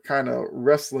people are kind of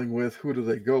wrestling with who do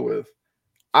they go with.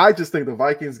 I just think the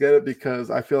Vikings get it because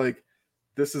I feel like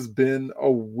this has been a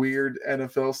weird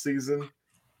NFL season.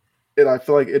 And I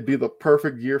feel like it'd be the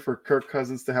perfect year for Kirk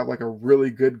Cousins to have like a really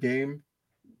good game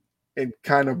and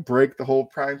kind of break the whole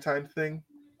primetime thing.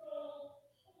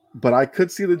 But I could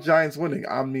see the Giants winning.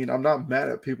 I mean, I'm not mad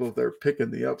at people if they're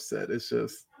picking the upset. It's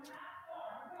just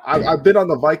I've been on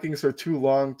the Vikings for too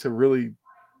long to really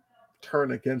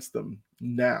turn against them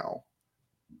now.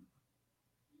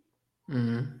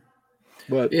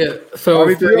 But yeah, so I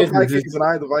mean, if you have Vikings and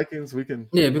I have the Vikings, we can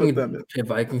put them in.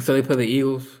 Vikings. So they play the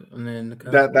Eagles, and then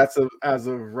that's as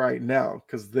of right now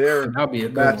because their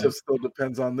matchup still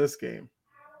depends on this game.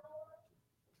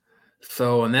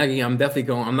 So in that game, I'm definitely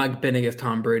going. I'm not betting against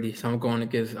Tom Brady, so I'm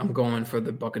going for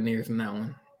the Buccaneers in that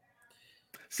one.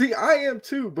 See, I am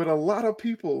too, but a lot of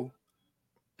people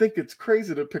think it's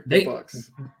crazy to pick the Bucs.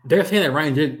 They're saying that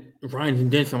Ryan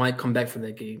Jensen might come back for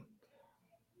that game.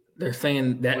 They're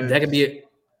saying that that could be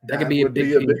a big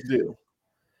deal.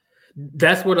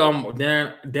 That's what that's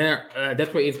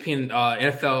what ESPN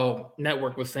NFL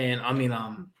Network was saying. I mean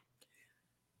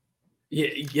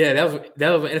yeah, that was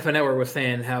what NFL Network was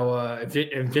saying how if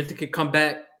Jensen could come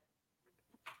back,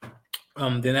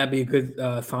 then that'd be a good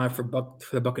sign for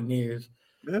the Buccaneers.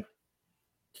 Yeah.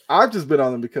 I've just been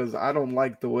on them because I don't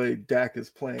like the way Dak is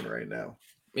playing right now.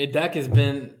 Dak has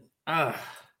been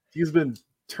he's been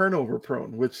turnover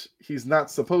prone, which he's not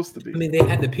supposed to be. I mean, they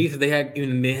had the pieces. They have like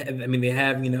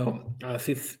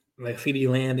CeeDee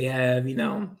Lamb. They have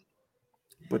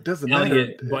but doesn't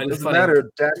matter. But it doesn't matter if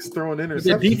Dak's throwing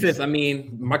interceptions. The defense. I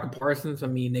mean, Michael Parsons. I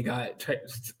mean, they got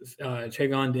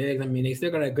Trayvon Diggs. I mean, they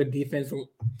still got a good defense.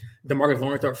 DeMarcus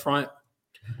Lawrence up front.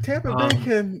 Tampa Bay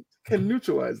can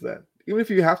neutralize that. Even if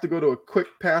you have to go to a quick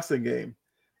passing game,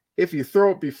 if you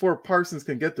throw it before Parsons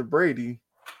can get to Brady,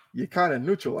 you kind of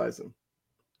neutralize him.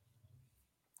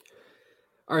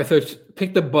 All right, so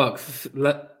pick the Bucs.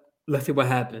 Let's see what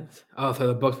happens. Oh, so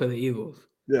the Bucs play the Eagles.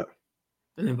 Yeah.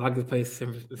 And then Vikings play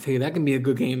San Francisco. That can be a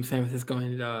good game, San Francisco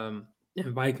and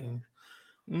Vikings.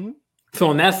 Mm-hmm. So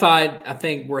on that side, I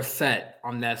think we're set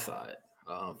on that side.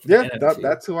 Yeah,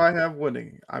 that's who I have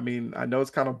winning. I mean, I know it's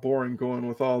kind of boring going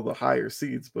with all the higher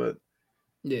seeds, but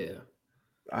yeah,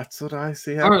 that's what I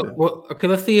see happening. All right, well, okay,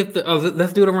 let's see if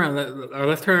let's do it around.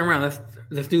 Let's turn it around.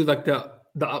 Let's do like the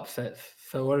upsets.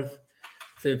 So what if?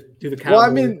 Do the Cowboys. Well, I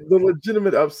mean, the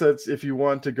legitimate upsets, if you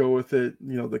want to go with it,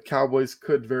 the Cowboys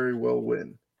could very well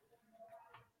win.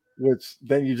 Which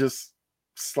then you just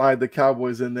slide the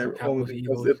Cowboys in there only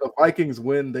because if the Vikings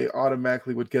win, they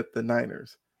automatically would get the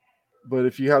Niners. But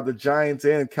if you have the Giants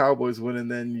and Cowboys winning,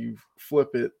 then you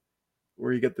flip it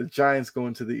where you get the Giants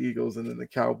going to the Eagles and then the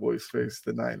Cowboys face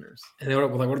the Niners. And then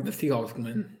what if the Seahawks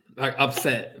win? Like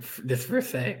upset, just per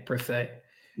se.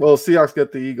 Well, Seahawks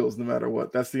get the Eagles no matter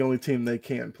what. That's the only team they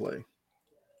can play.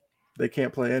 They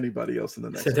can't play anybody else in the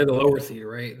next. Since they're the lower seed,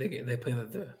 right? They play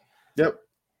the. Yep.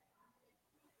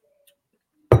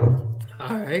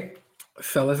 All right.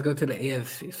 So let's go to the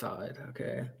AFC side.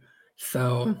 Okay.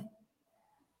 So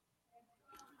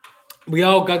we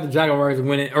all got the Jaguars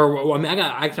winning, or I mean,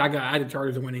 I had the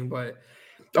Chargers winning, but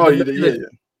you did, yeah.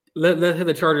 Let's hit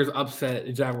the Chargers upset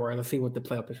the Jaguars. Let's see what the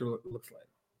playoff picture looks like.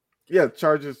 Yeah,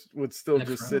 Chargers would still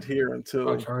just sit here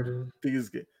until these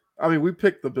games. I mean, we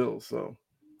picked the Bills, so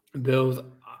Bills.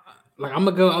 Like I'm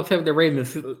gonna go upset with the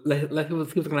Ravens. Let's see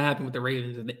what's gonna happen with the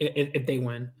Ravens if they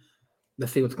win.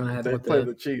 Let's see what's gonna happen. They play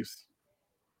the Chiefs.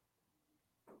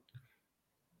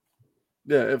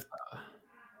 Yeah,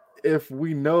 if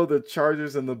we know the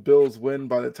Chargers and the Bills win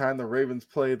by the time the Ravens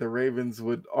play, the Ravens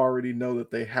would already know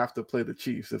that they have to play the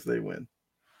Chiefs if they win.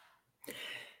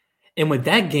 And with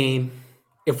that game,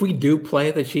 if we do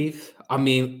play the Chiefs, I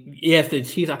mean, yes, the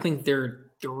Chiefs, I think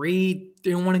they're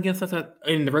 3-1 against us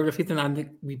in the regular season. I think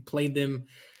we played them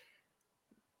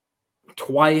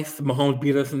twice. Mahomes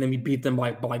beat us, and then we beat them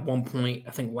by 1 point,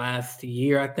 I think, last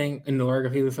year, I think, in the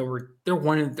regular season. So they're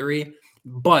 1-3.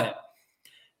 But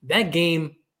that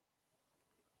game,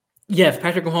 yes,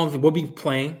 Patrick Mahomes will be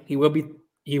playing. He will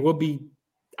be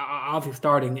obviously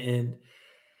starting,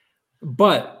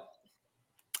 but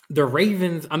the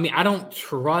Ravens, I mean, I don't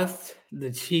trust the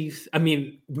Chiefs. I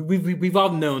mean, we've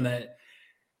all known that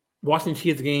watching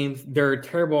Chiefs games, they're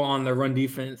terrible on the run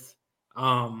defense.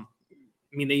 I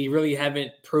mean, they really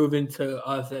haven't proven to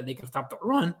us that they can stop the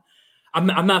run. I'm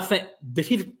not saying the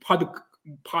Chiefs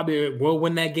probably will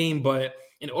win that game, but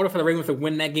in order for the Ravens to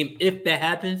win that game, if that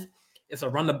happens, it's a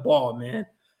run the ball, man.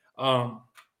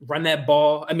 run that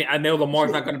ball. I mean, I know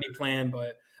Lamar's not going to be playing,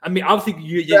 but I mean, obviously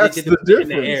you That's get the to put it in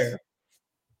the difference. air.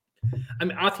 I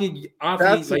mean, obviously,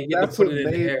 That's like, you get to put what it in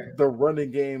the made air. the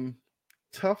running game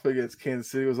tough against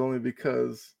Kansas City was only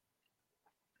because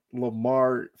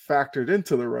Lamar factored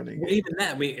into the running Well, game. even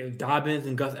that, Dobbins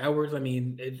and Gus Edwards. I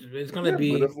mean, it's going to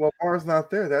be. But if Lamar's not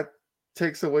there, that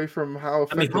takes away from how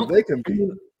I mean, effective they can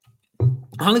be.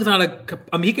 Huntley's not a.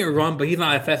 I mean, he can run, but he's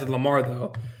not as fast as Lamar,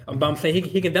 though. But I'm saying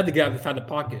he can definitely get outside the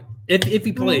pocket if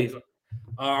he plays.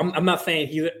 I'm not saying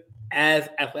he's as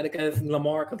athletic as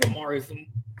Lamar because Lamar is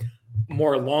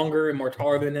more longer and more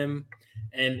taller than him,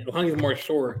 and Huntley's more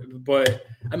short. But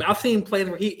I mean, I've seen plays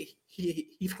where he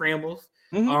scrambles,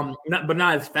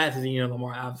 not as fast as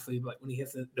Lamar, obviously, like when he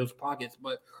hits those pockets,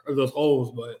 or those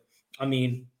holes. But I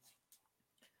mean,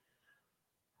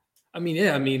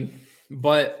 yeah,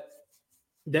 but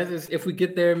that is if we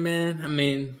get there, man. I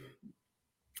mean,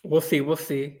 we'll see.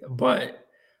 But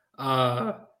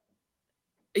yeah.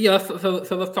 So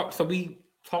let's talk. So we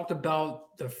talked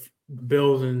about the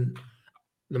Bills and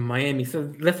the Miami.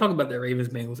 So let's talk about the Ravens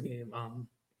Bengals game.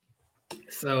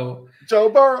 So Joe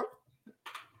Burrow.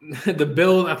 The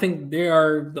Bills, I think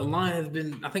the line has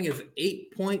been, I think it's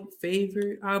 8-point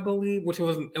favorite, I believe, which it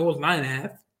was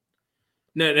 9.5.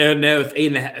 No, it's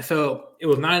 8.5. So it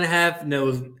was 9.5. No, it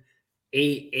was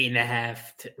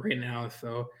 8.5 right now.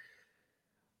 So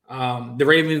the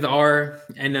Ravens are,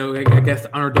 I guess, the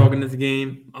underdog in this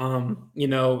game. I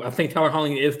think Tyler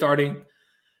Huntley is starting.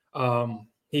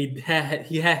 He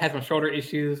had some shoulder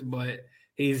issues, but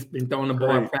he's been throwing the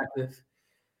ball in practice.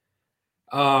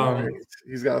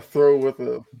 He's got to throw with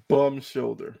a bum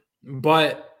shoulder.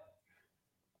 But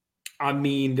I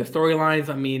mean, the storylines.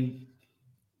 I mean,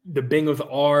 the Bengals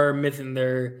are missing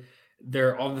their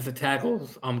offensive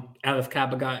tackles. Alex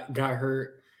Kappa got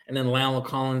hurt, and then Lionel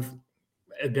Collins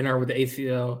has been hurt with the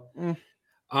ACL.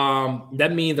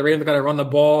 That means the Ravens got to run the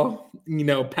ball,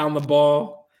 pound the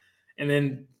ball, and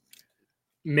then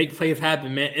make plays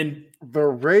happen, man. And the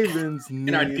Ravens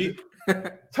need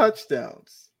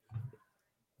touchdowns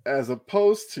as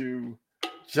opposed to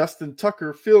Justin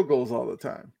Tucker field goals all the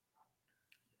time.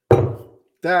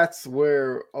 That's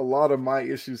where a lot of my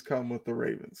issues come with the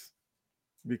Ravens,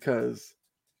 because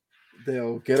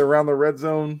they'll get around the red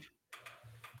zone.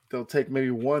 They'll take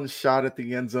maybe one shot at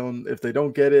the end zone. If they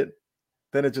don't get it,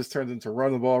 then it just turns into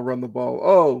run the ball.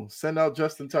 Oh, send out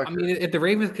Justin Tucker. I mean, if the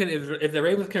Ravens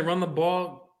can run the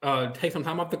ball, take some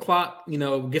time off the clock,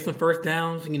 get some first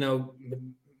downs,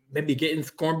 maybe get in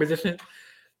scoring position.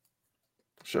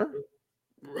 Sure.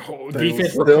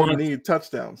 Defense still need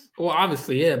touchdowns. Well,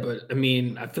 obviously, yeah, but I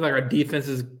mean, I feel like our defense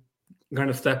is going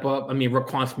to step up. I mean,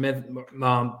 Roquan Smith.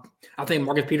 I think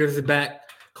Marcus Peters is back.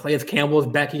 Calais Campbell is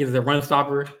back. He is a run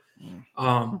stopper.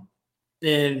 And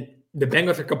the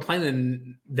Bengals are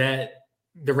complaining that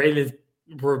the Ravens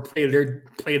were played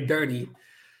dirty.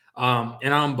 And I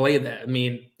don't blame that. I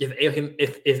mean, if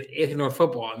AFC North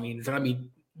football, I mean, it's gonna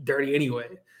be dirty anyway.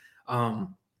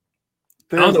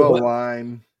 There's a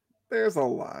line. There's a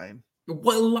line.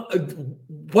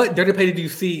 What dirty play did you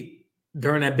see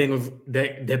during that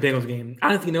Bengals game?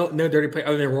 Honestly, no dirty play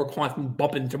other than Roquan Smith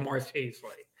bumping Jamar Chase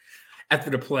after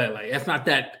the play. Like, that's not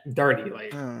that dirty.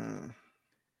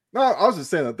 No, I was just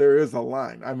saying that there is a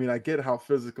line. I mean, I get how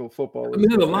physical football is. I mean,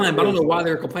 there's a line, but I don't know why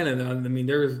they were complaining. I mean,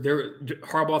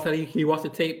 Harbaugh said he watched the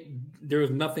tape. There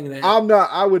was nothing that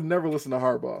I would never listen to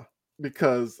Harbaugh,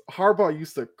 because Harbaugh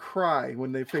used to cry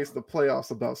when they faced the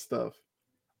playoffs about stuff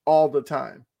all the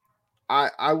time.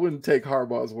 I wouldn't take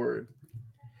Harbaugh's word,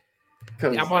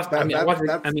 because that's what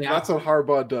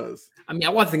Harbaugh does. I mean, I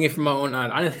watched the game from my own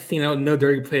eye. I didn't see no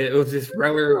dirty play. It was just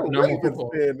regular normal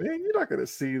football. Man, you're not gonna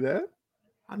see that.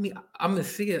 I mean, I'm gonna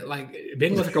see it. Like,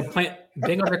 Bengals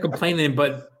are complaining,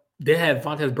 but they had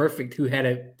Vontaze Burfict, who had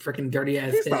a freaking dirty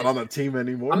ass. He's not on the team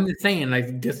anymore. I'm just saying,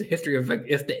 like, just the history of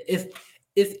it's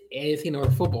AFC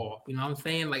North football. You know what I'm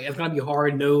saying? Like, it's gonna be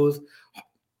hard nosed,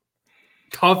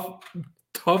 tough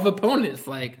opponents,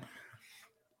 like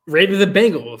Ravens and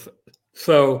Bengals.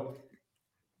 So,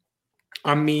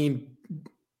 I mean,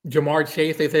 Jamar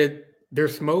Chase, they said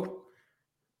there's smoke.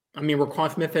 I mean,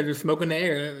 Roquan Smith said there's smoke in the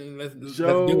air. I mean, let's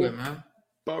do it, man.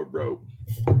 Burrow.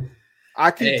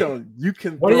 I keep telling you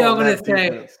can. What are y'all gonna say?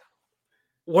 Defense.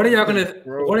 What are y'all gonna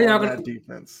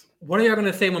defense? What are y'all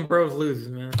gonna say when Burrow loses,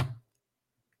 man?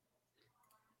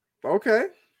 Okay.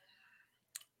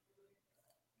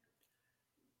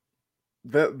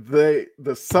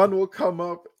 The sun will come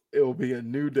up. It will be a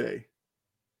new day.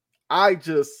 I'm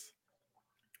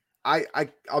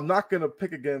not gonna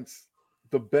pick against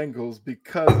the Bengals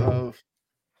because of,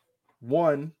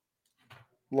 one,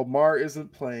 Lamar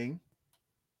isn't playing,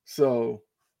 so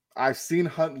I've seen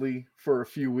Huntley for a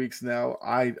few weeks now.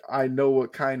 I know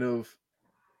what kind of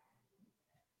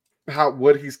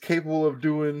what he's capable of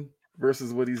doing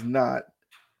versus what he's not.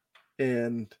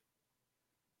 And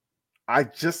I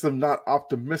just am not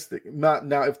optimistic. Not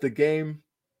now, if the game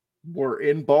were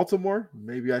in Baltimore,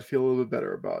 maybe I'd feel a little bit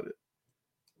better about it.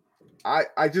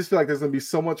 I just feel like there's going to be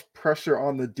so much pressure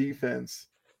on the defense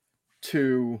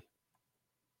to,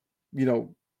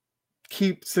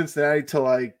 keep Cincinnati to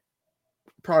like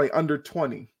probably under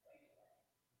 20.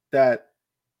 That,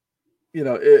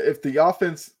 if the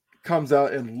offense comes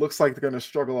out and looks like they're going to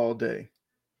struggle all day,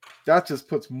 that just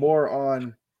puts more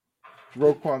on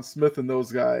Roquan Smith and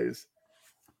those guys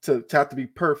to have to be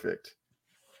perfect.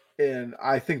 And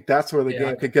I think that's where the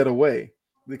game could get away.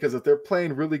 Because if they're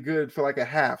playing really good for like a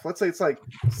half, let's say it's like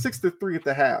 6-3 at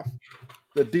the half,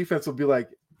 the defense will be like,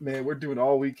 man, we're doing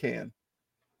all we can.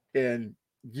 And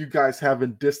you guys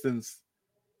haven't distanced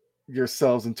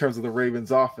yourselves in terms of the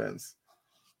Ravens offense,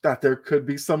 that there could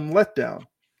be some letdown.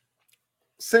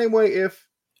 Same way if,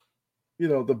 the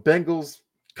Bengals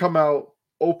come out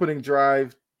opening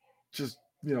drive, just,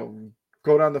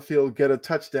 go down the field, get a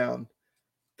touchdown.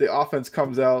 The offense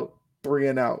comes out 3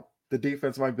 and out. The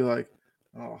defense might be like,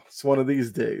 oh, it's one of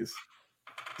these days.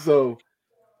 So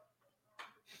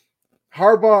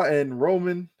Harbaugh and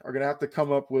Roman are going to have to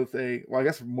come up with I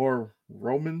guess more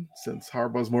Roman, since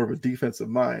Harbaugh's more of a defensive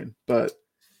mind. But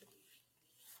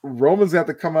Roman's got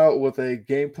to come out with a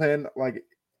game plan. Like,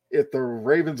 if the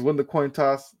Ravens win the coin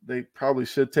toss, they probably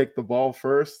should take the ball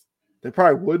first. They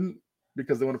probably wouldn't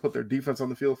because they want to put their defense on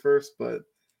the field first. But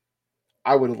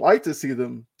I would like to see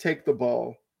them take the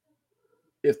ball.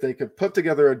 If they could put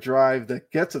together a drive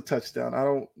that gets a touchdown, I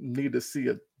don't need to see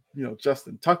a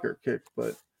Justin Tucker kick,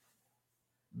 but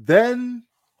then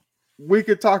we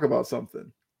could talk about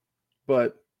something.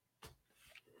 But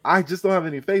I just don't have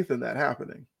any faith in that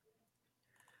happening.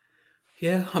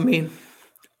 Yeah, I mean,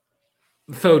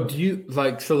 so do you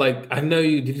I know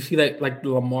did you see that like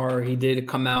Lamar, he did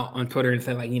come out on Twitter and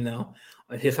say like,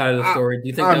 his side of the story. Do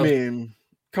you think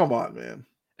come on, man.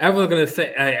 Everyone's gonna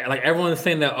say everyone's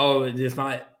saying that, oh, it's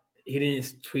not, he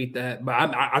didn't tweet that, but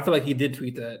I feel like he did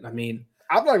tweet that. I mean,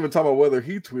 I'm not even talking about whether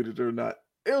he tweeted it or not.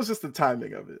 It was just the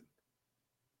timing of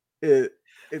it.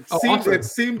 It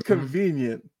seemed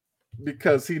convenient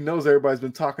because he knows everybody's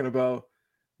been talking about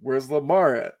where's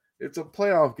Lamar at. It's a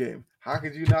playoff game. How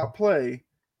could you not play?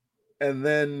 And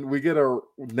then we get a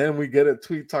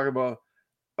tweet talking about,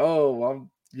 oh,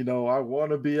 I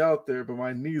want to be out there, but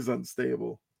my knee's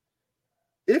unstable.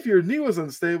 If your knee was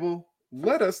unstable,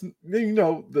 let us,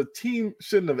 the team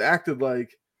shouldn't have acted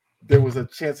like there was a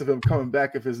chance of him coming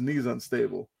back if his knee's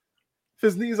unstable. If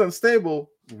his knee's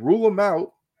unstable, rule him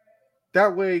out.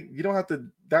 That way, you don't have to.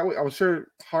 That way, I'm sure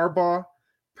Harbaugh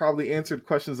probably answered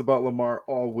questions about Lamar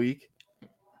all week.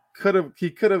 He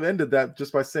could have ended that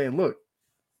just by saying, look,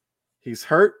 he's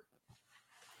hurt.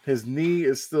 His knee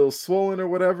is still swollen or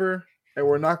whatever, and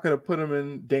we're not going to put him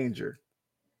in danger.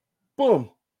 Boom.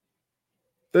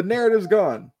 The narrative's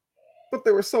gone. But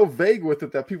they were so vague with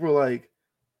it that people were like,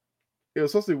 it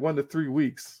was supposed to be 1 to 3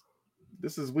 weeks.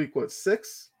 This is week,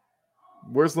 6?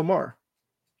 Where's Lamar?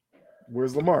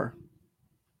 Where's Lamar?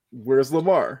 Where's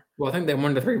Lamar? Well, I think that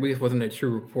 1 to 3 weeks wasn't a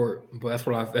true report, but that's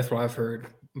what I've heard.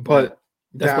 But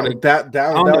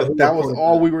that was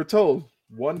all we were told.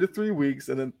 1 to 3 weeks,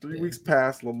 and then 3 weeks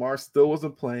passed. Lamar still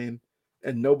wasn't playing,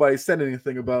 and nobody said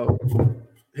anything about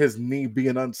his knee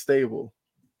being unstable.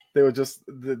 They were just,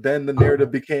 then the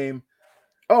narrative became,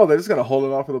 oh, they're just going to hold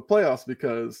it off for the playoffs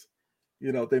because,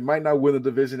 they might not win the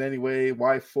division anyway.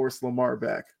 Why force Lamar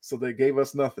back? So they gave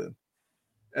us nothing.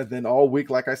 And then all week,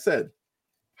 like I said,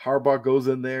 Harbaugh goes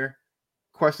in there,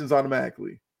 questions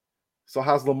automatically. So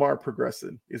how's Lamar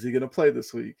progressing? Is he going to play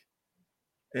this week?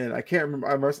 And I can't remember.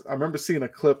 I remember seeing a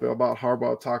clip about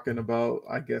Harbaugh talking about,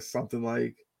 I guess, something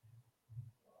like,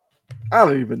 I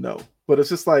don't even know. But it's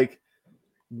just like,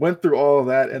 went through all of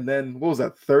that. And then, what was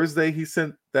that, Thursday? He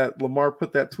sent that Lamar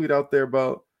put that tweet out there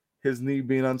about his knee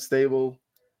being unstable.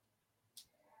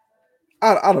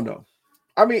 I don't know.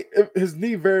 I mean, his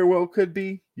knee very well could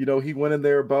be. He went in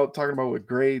there talking about what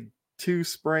grade 2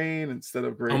 sprain instead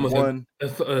of grade 1.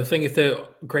 I think it said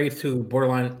grade 2,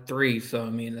 borderline 3. So I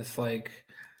mean, it's like,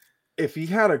 if he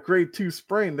had a grade 2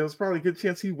 sprain, there was probably a good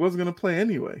chance he wasn't going to play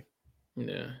anyway.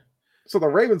 Yeah. So the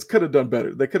Ravens could have done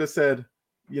better. They could have said,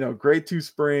 grade 2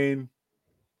 sprain,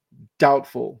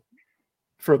 doubtful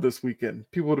for this weekend.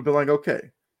 People would have been like,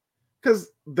 okay. Because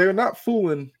they're not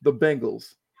fooling the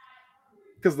Bengals.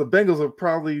 Because the Bengals are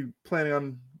probably planning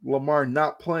on Lamar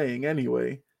not playing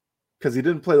anyway. Because he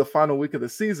didn't play the final week of the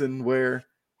season, where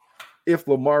if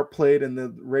Lamar played and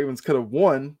the Ravens could have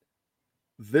won,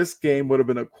 this game would have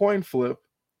been a coin flip,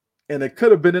 and it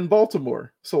could have been in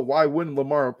Baltimore. So why wouldn't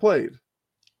Lamar have played?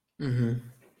 Mm-hmm.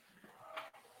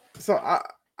 So I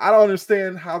don't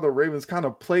understand how the Ravens kind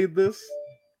of played this,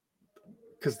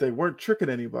 because they weren't tricking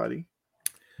anybody.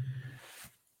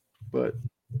 But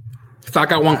so I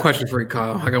got one question for you,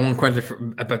 Kyle. I got one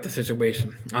question about the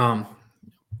situation.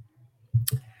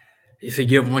 You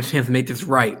said you have one chance to make this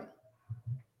right.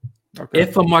 Okay.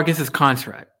 If Lamar gets his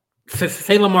contract,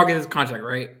 say Lamar gets his contract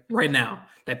right now,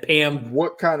 that pay him.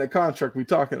 What kind of contract we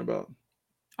talking about?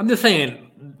 I'm just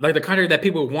saying, like the contract that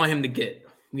people want him to get.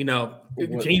 You know,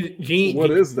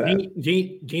 what is that?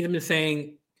 Gene's been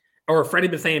saying, or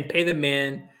Freddie's been saying, pay the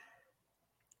man.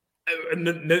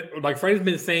 Like Freddie's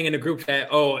been saying in the group chat,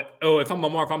 if I'm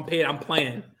Lamar, if I'm paid, I'm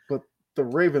playing. But the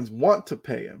Ravens want to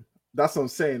pay him. That's what I'm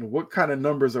saying. What kind of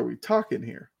numbers are we talking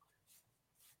here?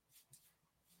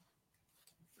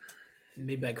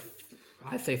 Maybe like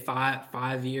I'd say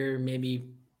 5 year,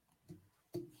 maybe.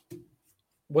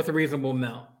 What's a reasonable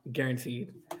amount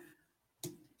guaranteed?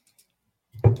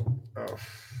 Oh,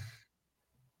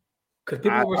 because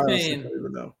people were saying, don't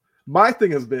even know. My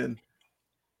thing has been,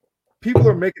 people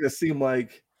are making it seem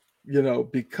like,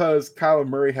 because Kyler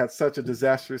Murray had such a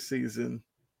disastrous season,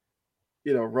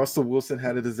 Russell Wilson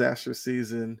had a disastrous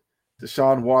season,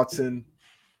 Deshaun Watson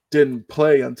didn't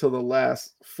play until the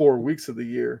last 4 weeks of the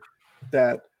year,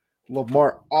 that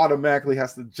Lamar automatically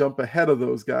has to jump ahead of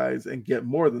those guys and get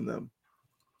more than them.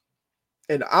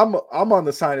 And I'm on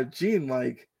the side of Gene,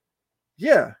 like,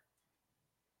 yeah,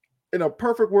 in a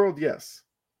perfect world, yes.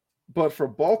 But for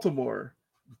Baltimore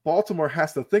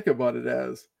has to think about it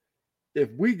as, if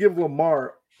we give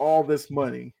Lamar all this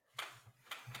money,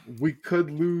 we could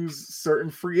lose certain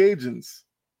free agents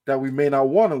that we may not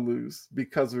want to lose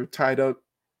because we're tied up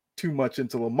too much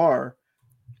into Lamar.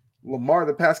 Lamar,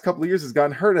 the past couple of years, has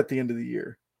gotten hurt at the end of the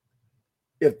year.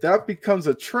 If that becomes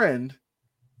a trend,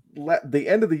 the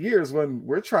end of the year is when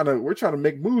we're trying to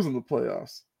make moves in the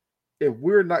playoffs. If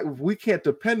we can't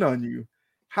depend on you,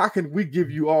 how can we give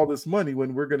you all this money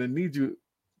when we're going to need you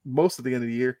most of the end of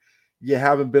the year? You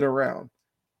haven't been around.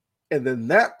 And then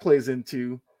that plays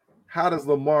into, how does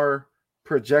Lamar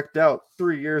project out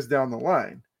 3 years down the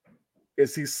line?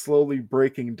 Is he slowly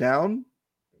breaking down?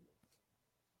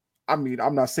 I mean,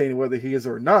 I'm not saying whether he is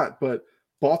or not, but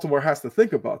Baltimore has to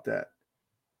think about that,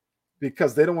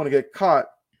 because they don't want to get caught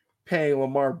paying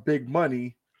Lamar big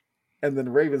money, and then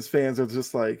Ravens fans are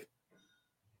just like,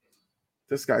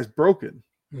 this guy's broken.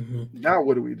 Mm-hmm. Now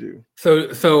what do we do? So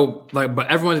but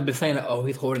everyone's been saying,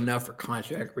 he's holding out for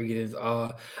contract reasons.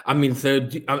 I'm just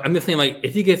saying, like,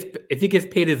 if he gets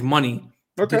paid his money,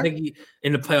 do you think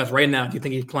in the playoffs right now, do you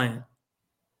think he's playing?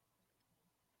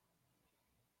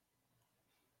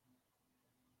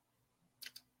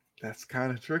 That's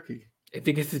kind of tricky. If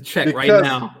he gets his check right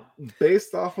now,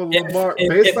 based off of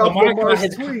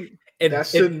Lamar's tweet, that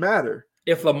shouldn't matter.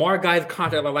 If Lamar got his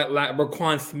contract like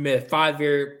Roquan Smith, 5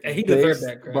 year, and he deserves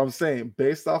that. But I'm saying,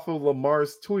 based off of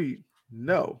Lamar's tweet,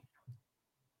 no,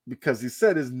 because he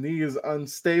said his knee is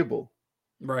unstable.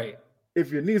 Right.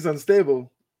 If your knee's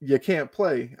unstable, you can't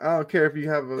play. I don't care if you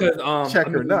have a check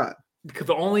or not. Because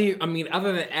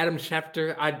other than Adam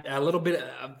Schefter, a little bit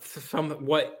of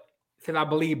somewhat said I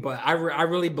believe, but I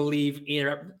really believe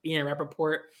Ian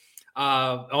Rappaport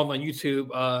on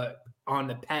YouTube on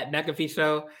the Pat McAfee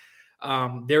show.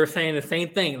 They were saying the same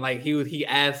thing. Like he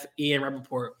asked Ian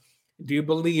Rappaport, do you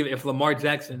believe if Lamar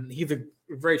Jackson, he's a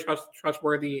very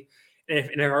trustworthy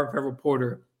NFL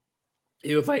reporter,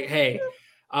 he was like, hey,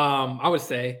 I would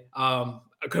say,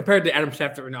 compared to Adam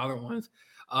Schefter and the other ones,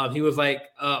 he was like,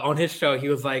 on his show, he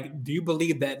was like, do you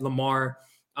believe that Lamar,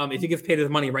 if he gets paid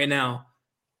his money right now,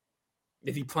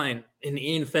 is he playing? And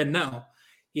Ian said no.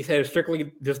 He said it's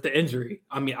strictly just the injury.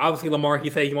 I mean, obviously Lamar,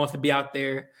 he said he wants to be out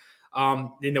there.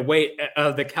 In the way,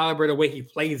 the caliber, the way he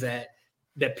plays at,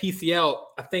 that PCL,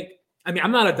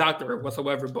 I'm not a doctor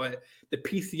whatsoever, but the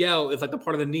PCL is like the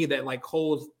part of the knee that like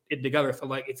holds it together. So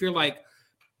like, if you're like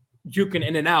juking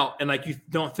in and out and like you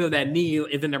don't feel that knee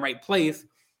is in the right place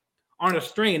on a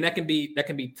strain, that can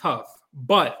be tough.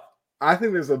 But I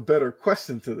think there's a better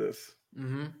question to this.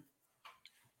 Mm-hmm.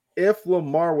 If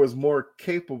Lamar was more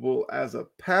capable as a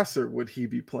passer, would he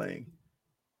be playing?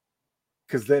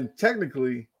 Because then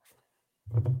technically,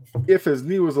 if his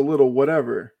knee was a little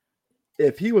whatever,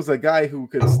 if he was a guy who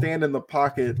could stand in the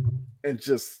pocket and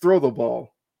just throw the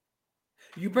ball,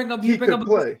 he could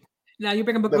play. Now you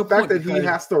bring up a good point. The fact that he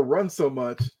has to run so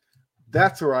much,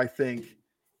 that's where I think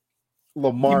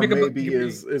Lamar maybe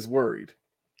is worried.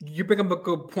 You bring up a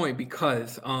good point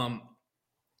because I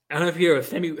don't know if you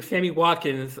hear Sammy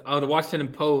Watkins, the Washington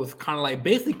Post, kind of like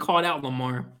basically called out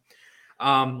Lamar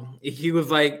He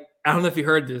was like, I don't know if you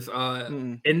heard this.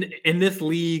 Mm. In this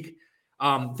league,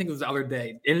 I think it was the other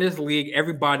day. In this league,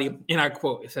 everybody, and I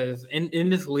quote, it says, in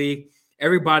this league,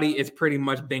 everybody is pretty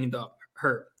much banged up,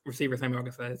 hurt. Receiver Sammy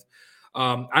Watkins says,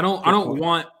 I don't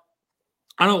want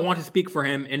to speak for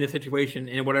him in this situation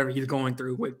and whatever he's going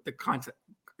through with the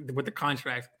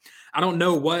contracts. I don't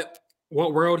know what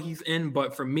world he's in,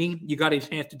 but for me, you got a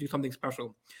chance to do something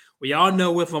special. We all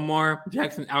know with Lamar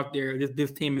Jackson out there,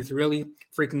 this team is really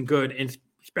freaking good, and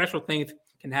special things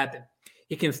can happen.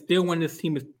 He can still win this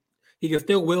team. He can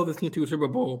still will this team to a Super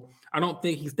Bowl. I don't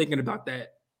think he's thinking about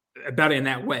it in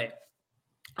that way.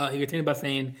 He continued by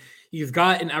saying he's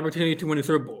got an opportunity to win a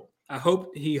Super Bowl. I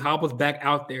hope he hobbles back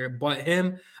out there, but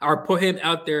put him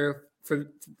out there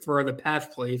for the pass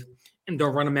plays and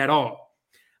don't run him at all.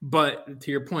 But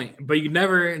to your point, but you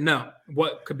never know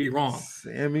what could be wrong.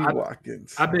 Sammy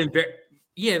Watkins. I've been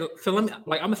so let me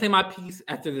I'm gonna say my piece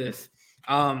after this.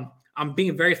 I'm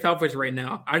being very selfish right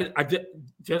now. I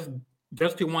just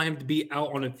to want him to be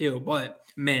out on the field, but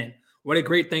man, what a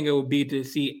great thing it would be to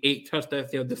see 8 touch that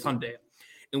field this Sunday.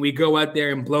 And we go out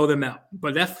there and blow them out.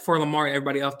 But that's for Lamar and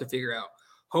everybody else to figure out.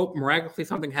 Hope miraculously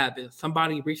something happens.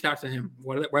 Somebody reached out to him,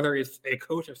 whether it's a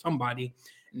coach or somebody,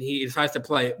 and he decides to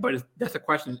play. But that's the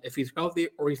question. If he's healthy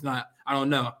or he's not, I don't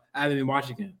know. I haven't been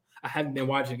watching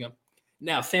him.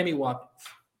 Now, Sammy Watkins.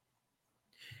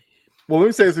 Well, let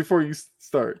me say this before you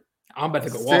start. I'm about to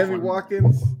go off. Sammy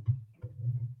Watkins,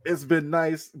 it's been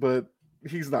nice, but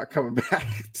he's not coming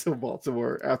back to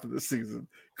Baltimore after the season.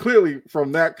 Clearly,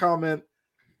 from that comment,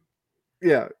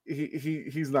 yeah,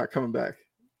 he's not coming back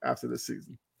after this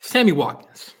season. Sammy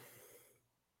Watkins.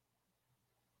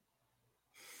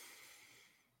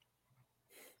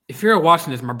 If you're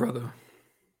watching this, my brother,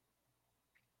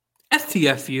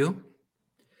 STFU,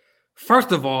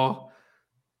 first of all,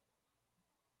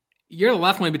 you're the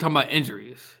last one to be talking about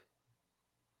injuries.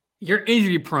 You're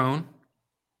injury prone.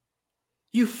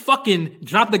 You fucking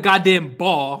dropped the goddamn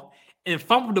ball and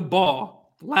fumbled the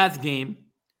ball last game.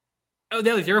 Oh,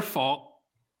 that was your fault.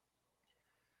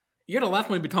 You're the last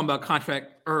one to be talking about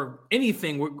contract or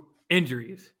anything with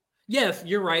injuries. Yes,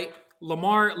 you're right.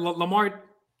 Lamar,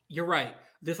 you're right.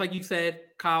 Just like you said,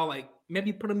 Kyle, like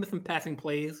maybe put him in some passing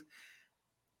plays,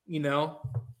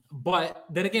 But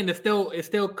then again, it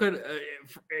still could.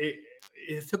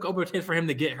 It took over a chance for him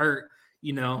to get hurt.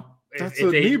 That's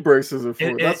what knee braces are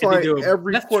for. That's why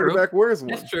every quarterback wears one.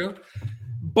 That's true.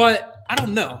 But I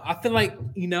don't know. I feel like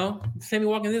Sammy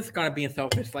Watkins is kind of being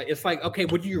selfish. Like it's like, okay,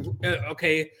 would you?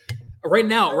 Okay, right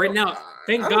now,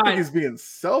 thank God he's being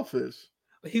selfish.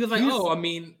 He was like,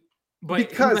 but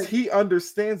because he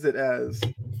understands it as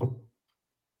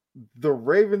the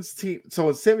Ravens team. So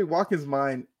in Sammy Watkins'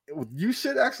 mind, you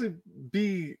should actually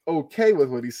be okay with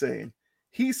what he's saying.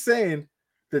 He's saying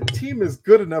the team is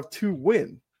good enough to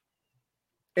win,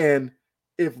 and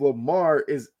if Lamar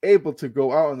is able to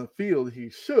go out on the field, he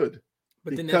should,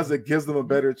 because it gives them a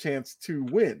better chance to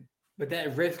win. But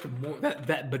that risk more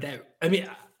that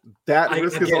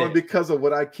risk is only because of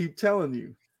what I keep telling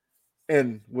you,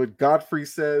 and what Godfrey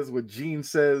says, what Gene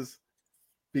says,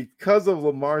 because of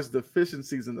Lamar's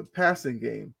deficiencies in the passing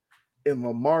game. In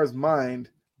Lamar's mind,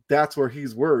 that's where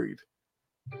he's worried,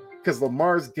 because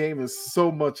Lamar's game is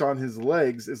so much on his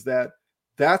legs.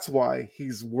 That's why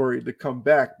he's worried to come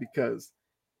back, because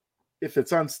if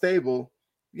it's unstable,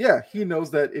 yeah, he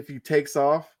knows that if he takes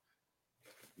off,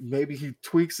 maybe he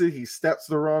tweaks it, he steps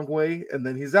the wrong way, and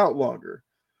then he's out longer.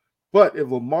 But if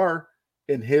Lamar,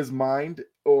 in his mind,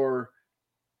 or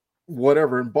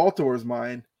whatever, in Baltimore's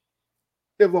mind,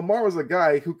 if Lamar was a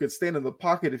guy who could stand in the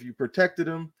pocket if you protected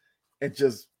him and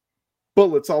just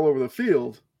bullets all over the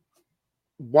field,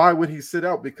 why would he sit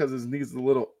out? Because his knee's a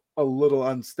little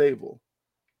unstable,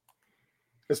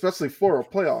 especially for a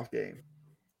playoff game.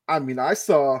 I mean, I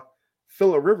saw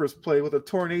Phillip Rivers play with a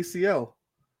torn ACL.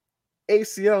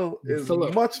 ACL is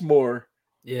much more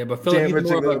but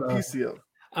damaging than a PCL.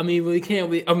 I mean,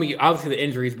 obviously the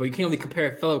injuries, but you can't really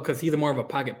compare Phillip because he's more of a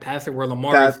pocket passer, where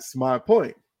Lamar That's my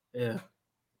point. Yeah.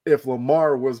 If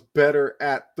Lamar was better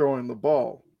at throwing the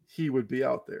ball, he would be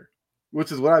out there,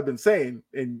 which is what I've been saying.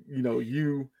 And,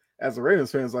 you as a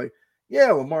Ravens fan is like,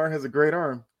 yeah, Lamar has a great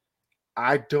arm.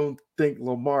 I don't think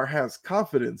Lamar has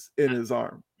confidence in his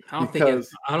arm. I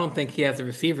don't think he has the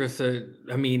receivers. So,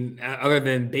 other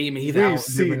than Bateman, he's out. We've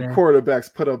seen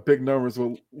quarterbacks put up big numbers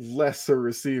with lesser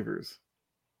receivers.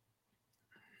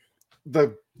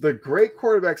 The great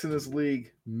quarterbacks in this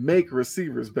league make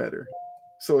receivers better,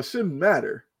 so it shouldn't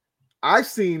matter.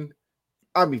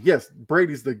 Yes,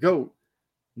 Brady's the GOAT.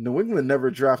 New England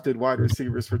never drafted wide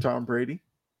receivers for Tom Brady.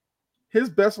 his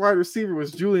best wide receiver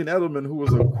was Julian Edelman, who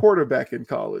was a quarterback in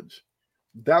college.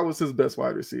 That was his best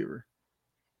wide receiver.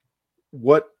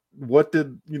 What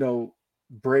did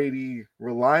Brady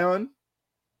rely on?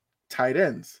 Tight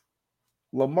ends.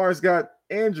 Lamar's got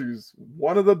Andrews,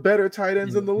 one of the better tight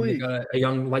ends in the league. Got a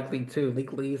young Likely too.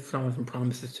 Likely showing some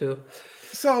promises too.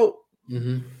 So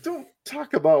don't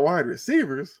talk about wide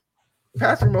receivers.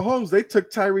 Patrick Mahomes, they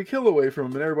took Tyreek Hill away from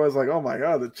him, and everybody's like, "Oh my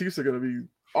God, the Chiefs are going to be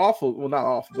awful." Well, not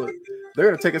awful, but they're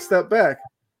going to take a step back.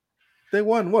 They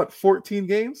won what, 14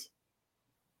 games?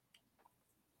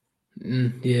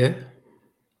 Yeah.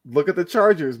 Look at the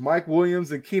Chargers. Mike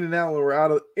Williams and Keenan Allen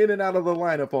were in and out of the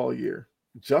lineup all year.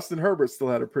 Justin Herbert still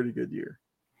had a pretty good year.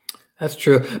 That's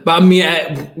true. But I mean,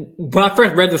 when I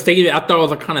first read the statement, I thought it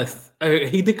was a kind of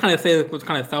he did kind of say it was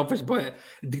kind of selfish, but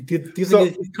do you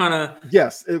think it's kind of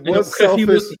yes, it was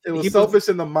selfish. It was selfish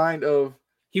in the mind of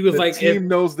he was the like team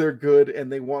knows they're good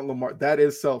and they want Lamar. That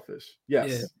is selfish. Yes.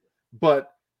 Yeah.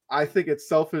 But I think it's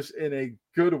selfish in a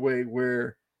good way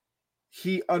where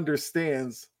he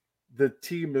understands the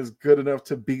team is good enough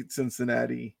to beat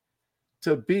Cincinnati,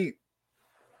 to beat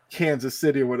Kansas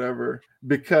City or whatever,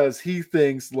 because he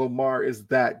thinks Lamar is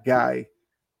that guy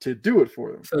to do it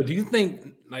for them. So do you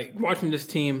think, like, watching this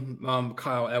team,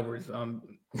 Kyle Edwards,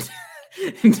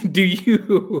 do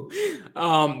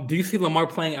you see Lamar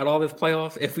playing at all this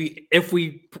playoffs? If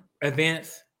we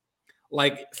advance,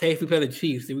 like, say if we play the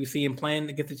Chiefs, do we see him playing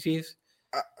against the Chiefs?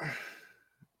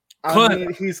 I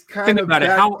mean, he's kind of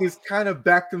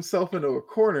backed himself into a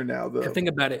corner now, though. Think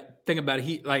about it.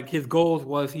 He, like, his goals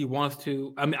was he wants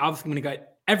to. I mean, obviously, when he got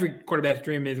every quarterback's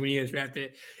dream is when he gets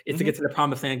drafted is to get to the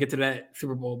promised land, get to that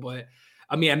Super Bowl. But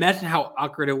I mean, imagine how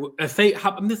awkward it would.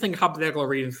 I'm just thinking hypothetical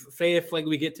reasons. Say if like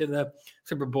we get to the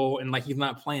Super Bowl and like he's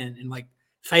not playing, and like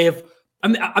say if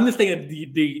I'm just thinking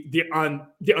the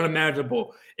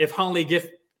unimaginable. If Huntley gets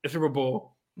a Super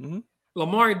Bowl.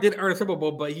 Lamar did earn a Super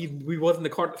Bowl, but he wasn't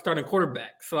the starting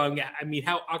quarterback. So I mean,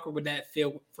 how awkward would that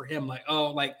feel for him? Like,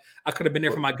 oh, like I could have been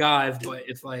there for my guys, but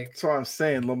it's like. That's what I'm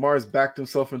saying. Lamar's backed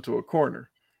himself into a corner.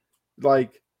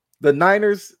 Like the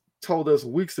Niners told us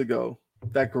weeks ago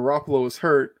that Garoppolo was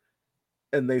hurt,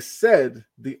 and they said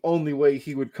the only way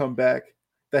he would come back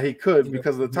that he could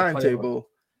because of the timetable,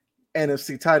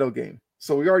 NFC title game.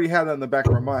 So we already have that in the back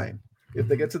of our mind. If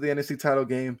they get to the NFC title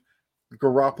game,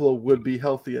 Garoppolo would be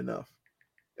healthy enough.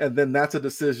 And then that's a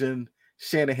decision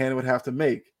Shanahan would have to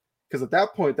make. Because at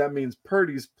that point, that means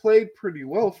Purdy's played pretty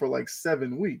well for like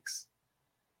 7 weeks.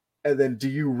 And then do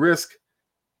you risk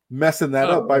messing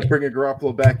that up by bringing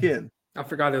Garoppolo back in? I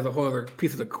forgot there's a whole other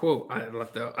piece of the quote I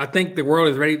left out. I think the world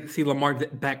is ready to see Lamar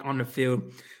back on the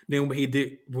field, doing what he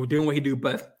did, doing what he do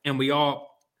best. And we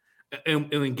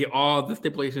get all the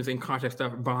stipulations and contract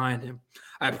stuff behind him.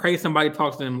 I pray somebody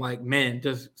talks to him like, man,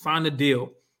 just sign the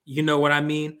deal. You know what I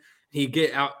mean? He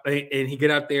get out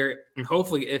there, and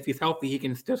hopefully, if he's healthy, he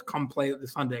can just come play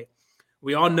this Sunday.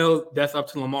 We all know that's up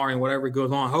to Lamar and whatever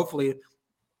goes on. Hopefully,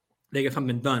 they get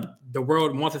something done. The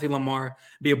world wants to see Lamar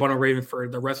be a Baltimore Raven for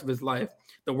the rest of his life.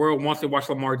 The world wants to watch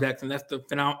Lamar Jackson. That's a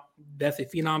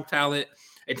phenom talent,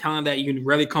 a talent that you can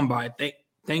rarely come by.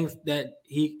 Things that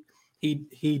he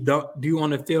do on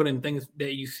the field and things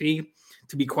that you see.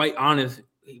 To be quite honest,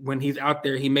 when he's out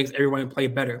there, he makes everyone play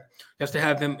better. Just to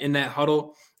have him in that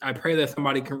huddle, I pray that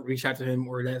somebody can reach out to him,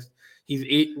 or that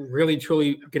he's really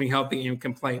truly getting healthy and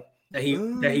can play. That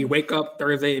he wake up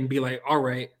Thursday and be like, all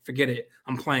right, forget it,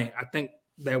 I'm playing. I think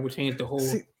that would change the whole.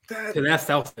 That's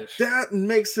selfish. That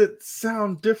makes it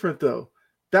sound different, though.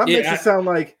 That makes it sound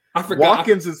like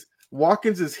Watkins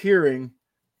is hearing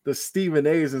the Stephen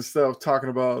A's and stuff talking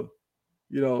about,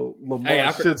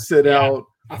 Lamar should sit out.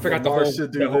 I forgot Lamar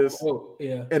should do this.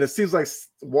 And it seems like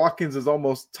Watkins is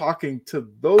almost talking to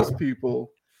those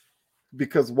people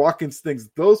because Watkins thinks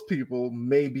those people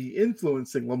may be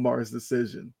influencing Lamar's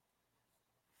decision.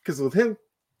 Because with him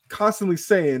constantly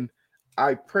saying,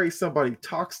 I pray somebody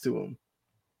talks to him.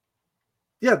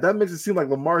 Yeah, that makes it seem like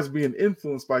Lamar's being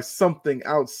influenced by something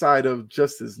outside of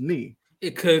just his knee.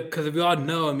 It could, because if we all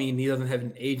know, I mean, he doesn't have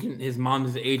an agent. His mom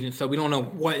is an agent, so we don't know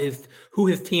who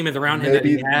his team is around him that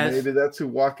he has. Maybe that's who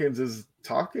Watkins is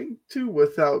talking to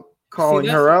without calling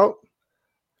her out.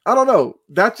 I don't know.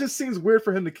 That just seems weird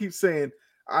for him to keep saying,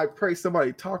 I pray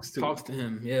somebody talks to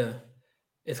him. Yeah.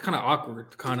 It's kind of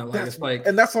awkward, kind of like it's like.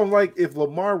 And that's what I'm like, if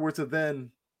Lamar were to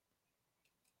then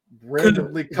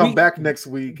randomly come back next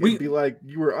week and be like,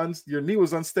 your knee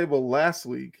was unstable last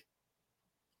week,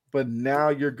 but now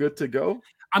you're good to go.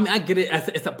 I mean, I get it.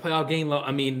 It's a playoff game.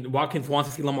 I mean, Watkins wants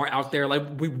to see Lamar out there, like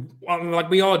we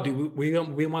all do. We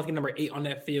want to get number 8 on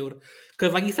that field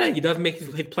because, like you said, he does make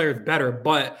his players better.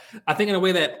 But I think in a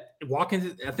way that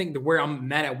Watkins, I think where I'm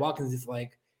mad at Watkins is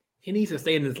like he needs to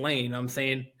stay in his lane. You know what I'm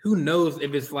saying, who knows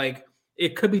if it's like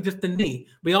it could be just the knee.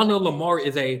 We all know Lamar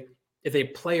is a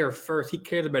player first. He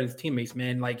cares about his teammates,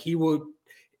 man. Like he wants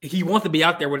to be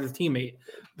out there with his teammate.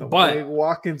 The but way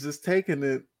Watkins is taking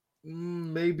it.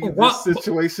 Maybe this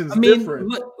situation's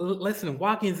different. Listen,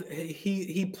 Watkins,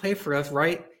 he played for us,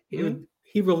 right? We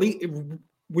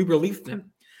released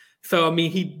him. So I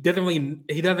mean, he doesn't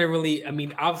really. I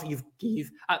mean, obviously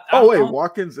he's.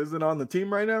 Watkins isn't on the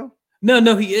team right now.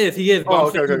 No, he is. He is. Oh,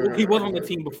 he was on the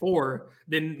team before.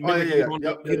 Then he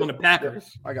was on the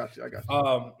Packers. I got you.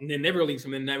 And then they released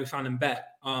him, and then we signed him back.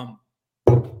 I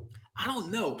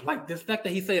don't know, like the fact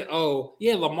that he said, "Oh,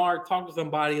 yeah, Lamar talked to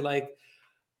somebody," like.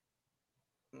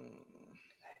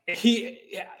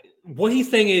 What he's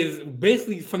saying is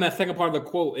basically from that second part of the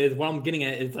quote is what I'm getting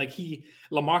at is like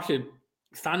Lamar should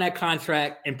sign that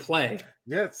contract and play.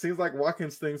 Yeah, it seems like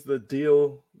Watkins thinks the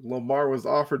deal Lamar was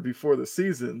offered before the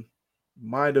season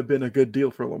might have been a good deal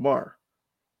for Lamar.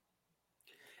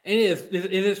 It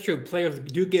is true. Players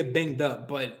do get banged up,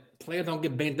 but players don't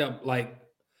get banged up like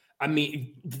I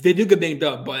mean they do get banged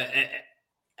up, but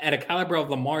at a caliber of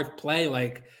Lamar's play,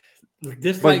 like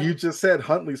this, but you just said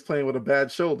Huntley's playing with a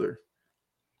bad shoulder.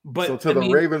 But so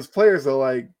Ravens players are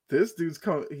like, this dude's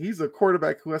coming. He's a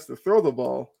quarterback who has to throw the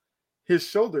ball. His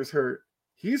shoulder's hurt.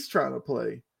 He's trying to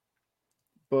play.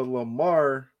 But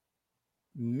Lamar,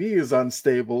 knee is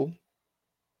unstable,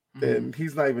 and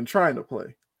he's not even trying to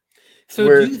play. So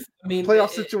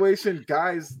playoff situation,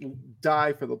 guys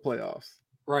die for the playoffs.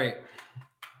 Right.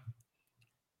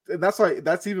 And that's why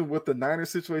that's even with the Niners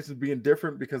situation being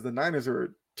different because the Niners are a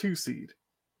 2 seed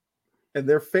and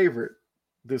they're favorite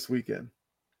this weekend.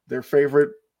 They're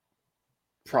favorite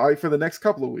probably for the next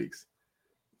couple of weeks.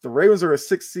 The Ravens are a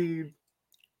 6 seed.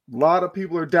 A lot of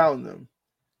people are doubting them.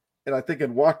 And I think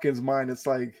in Watkins' mind, it's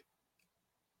like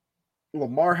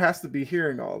Lamar has to be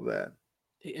hearing all of that.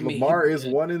 Lamar is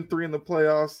 1-3 in the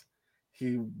playoffs.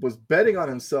 He was betting on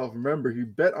himself. Remember, he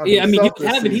bet on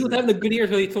himself. He was having a good year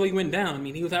until he went down. I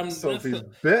mean, he was having. So if he's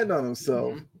betting on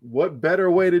himself, what better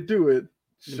way to do it?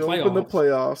 Show up in the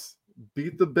playoffs,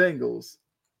 beat the Bengals.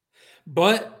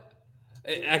 But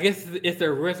I guess it's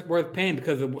a risk worth paying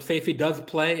because say if he does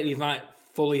play and he's not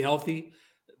fully healthy,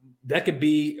 that could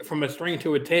be from a strain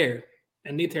to a tear.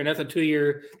 And knee tear, that's a 2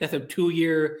 year. That's a 2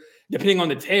 year. Depending on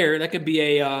the tear, that could be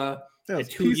a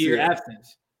 2 year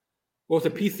absence. Well, it's a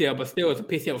PCL, but still, it's a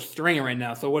PCL strain right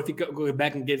now. So what if he goes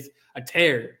back and gets a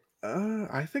tear?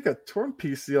 I think a torn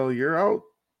PCL, you're out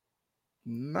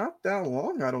not that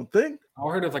long. I don't think. I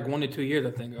heard it's like 1 to 2 years.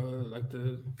 I think.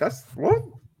 That's what.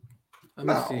 Let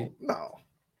me see. No,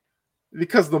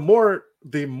 because the more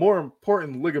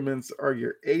important ligaments are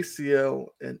your ACL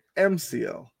and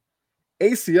MCL.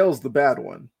 ACL is the bad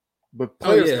one, but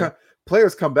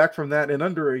players come back from that in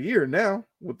under a year now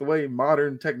with the way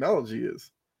modern technology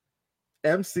is.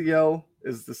 MCL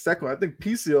is the second one. I think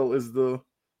PCL is the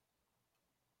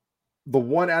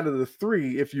one out of the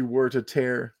 3. If you were to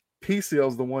tear, PCL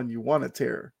is the one you want to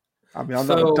tear. I mean, I'm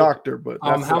not a doctor, but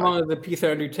that's how long does the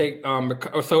PCL injury take?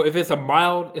 So if it's a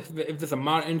mild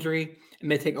injury, it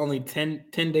may take only 10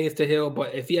 days to heal.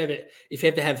 But if you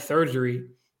have to have surgery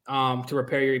to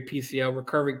repair your PCL,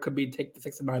 recovery could take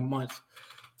 6 to 9 months.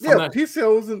 So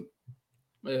PCL isn't.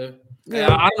 I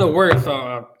don't know where it's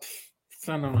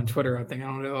found on Twitter. I think I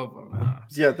don't know.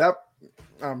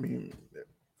 I mean,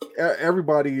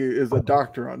 everybody is a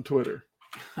doctor on Twitter.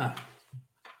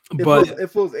 But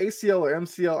if it was ACL or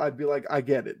MCL, I'd be like, I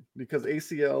get it because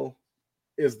ACL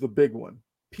is the big one.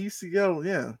 PCL,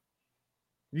 yeah,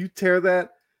 you tear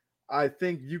that. I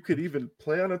think you could even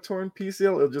play on a torn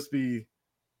PCL. It'll just be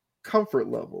comfort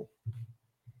level.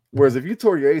 Whereas if you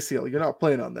tore your ACL, you're not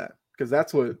playing on that because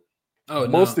that's what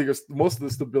most of the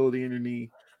stability in your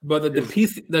knee. But the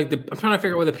PC, I'm trying to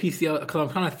figure out what the PCL because I'm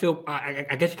trying to feel.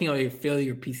 I guess you can't really feel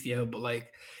your PCL, but like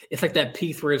it's like that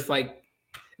piece where it's like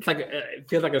it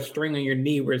feels like a string on your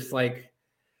knee where it's like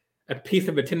a piece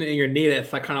of a tendon in your knee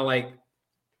that's like kind of like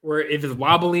where if it's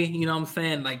wobbly, you know what I'm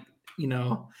saying? Like, you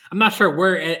know, I'm not sure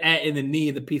where at in the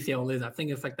knee the PCL is. I think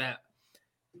it's like that.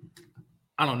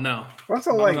 I don't know.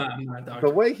 Also, like the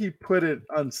way he put it,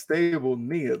 unstable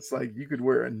knee. It's like you could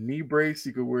wear a knee brace,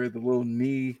 you could wear the little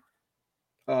knee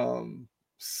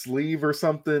sleeve or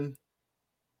something,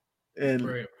 and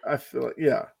right. I feel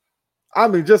like I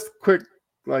mean, just quick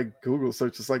like Google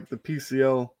search. It's like the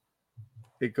PCL.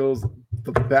 It goes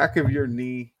the back of your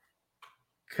knee,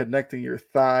 connecting your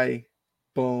thigh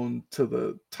bone to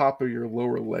the top of your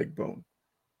lower leg bone.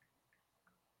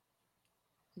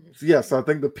 So yeah, so I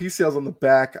think the PCL is on the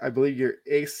back. I believe your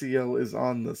ACL is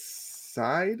on the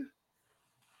side.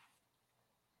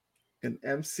 And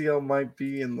MCL might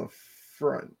be in the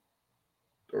front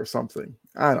or something.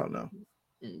 I don't know.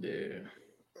 Yeah.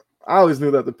 I always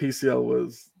knew that the PCL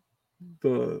was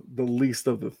the least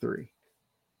of the three.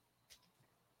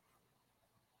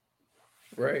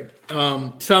 Right.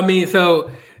 So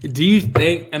do you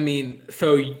think?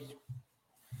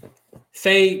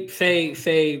 Say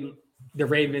the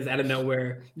Ravens out of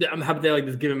nowhere. I'm hypothetically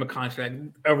just give him a contract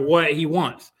of what he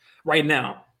wants right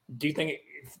now. Do you think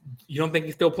you don't think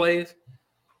he still plays?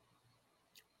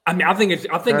 I mean, I don't think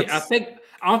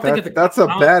that's a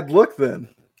bad look then.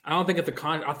 I don't think it's a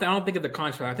contract. I don't think it's a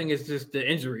contract. I think it's just the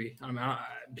injury. I mean,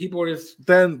 people are just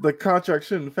then the contract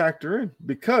shouldn't factor in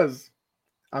because,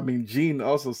 I mean, Gene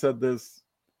also said this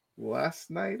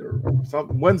last night or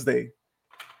something Wednesday.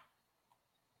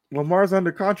 Lamar's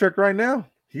under contract right now.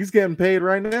 He's getting paid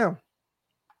right now.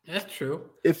 That's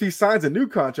true. If he signs a new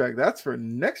contract, that's for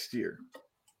next year.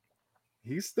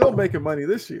 He's still making money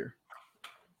this year.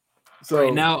 So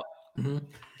right now,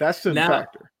 that shouldn't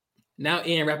factor. Now,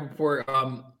 Ian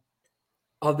Rappaport,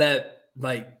 of that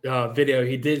video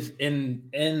he did in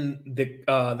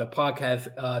the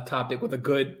podcast topic with a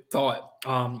good thought.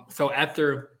 So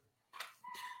after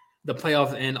the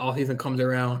playoffs and all season comes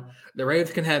around, the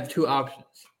Ravens can have two options.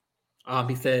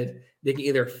 He said they can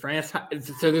either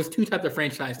franchise. So there's two types of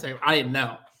franchise tag. I didn't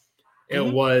know.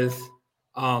 It was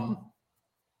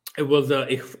the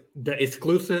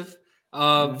exclusive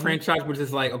franchise, which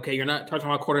is like, okay, you're not touching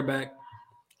my quarterback.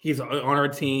 He's on our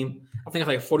team. I think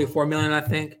it's like $44 million. I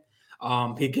think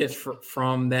he gets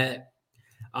from that.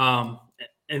 And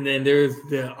then there's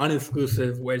the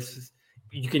unexclusive, which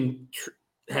you can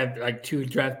have like 2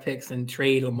 draft picks and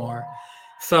trade Lamar.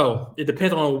 So it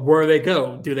depends on where they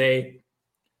go. Do they?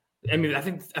 I mean, I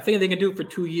think they can do it for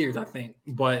 2 years. I think,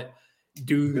 but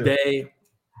do they?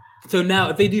 So now,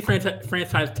 if they do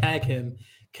franchise tag him,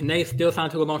 can they still sign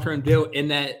to a long-term deal in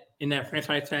that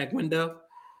franchise tag window?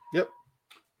 Yep.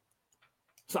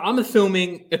 So I'm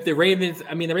assuming if the Ravens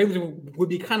would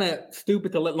be kind of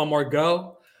stupid to let Lamar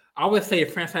go. I would say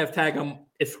franchise tag him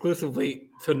exclusively,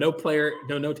 so no player,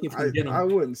 no team can get him. I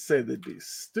wouldn't say they'd be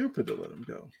stupid to let him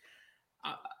go.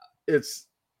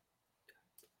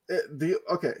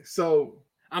 So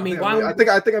I mean, I think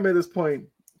I made this point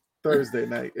Thursday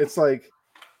night. It's like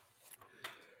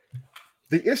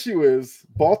the issue is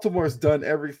Baltimore's done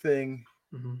everything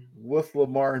with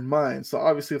Lamar in mind. So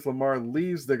obviously, if Lamar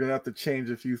leaves, they're gonna have to change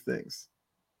a few things.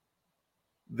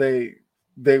 They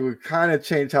would kind of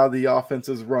change how the offense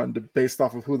is run based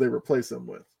off of who they replace him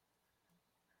with.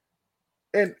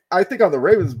 And I think on the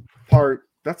Ravens part,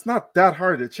 that's not that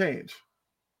hard to change.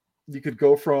 You could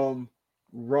go from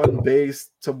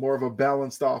run-based to more of a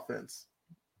balanced offense.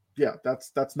 Yeah,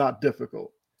 that's not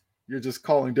difficult. You're just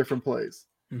calling different plays.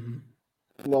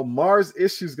 Lamar's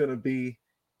issue is going to be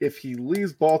if he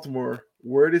leaves Baltimore,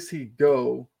 where does he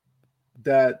go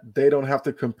that they don't have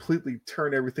to completely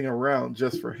turn everything around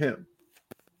just for him?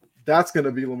 That's going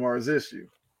to be Lamar's issue.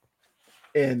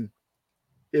 And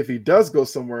if he does go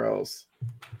somewhere else,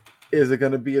 is it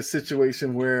going to be a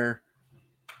situation where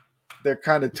they're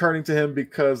kind of turning to him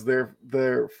because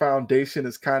their foundation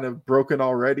is kind of broken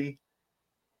already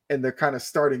and they're kind of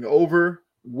starting over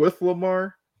with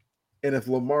Lamar? And if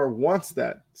Lamar wants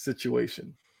that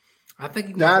situation, I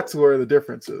think that's where the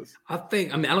difference is. I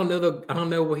don't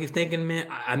know what he's thinking, man.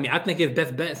 I think his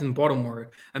best bet is in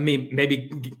Baltimore. I mean,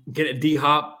 maybe get a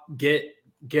D-Hop, get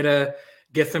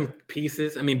some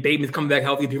pieces. I mean, Bateman's coming back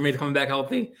healthy. Duma's coming back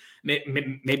healthy.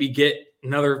 Maybe get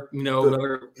another,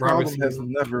 another. The problem has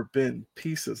never been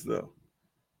pieces, though.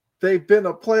 They've been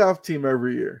a playoff team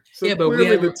every year. So yeah, but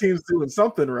clearly the team's doing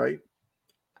something right.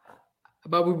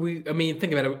 But think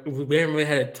about it. We haven't really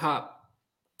had a top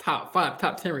 5,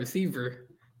 top 10 receiver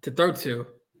to throw to.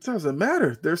 It doesn't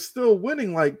matter. They're still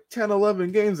winning like 10,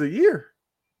 11 games a year.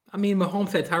 I mean,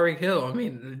 Mahomes had Tyreek Hill. I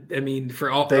mean,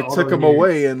 for all they took him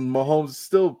away, and Mahomes is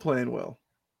still playing well.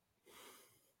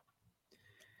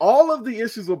 All of the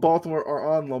issues with Baltimore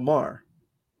are on Lamar.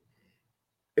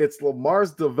 It's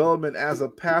Lamar's development as a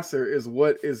passer is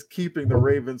what is keeping the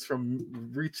Ravens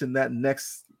from reaching that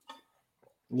next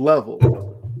level.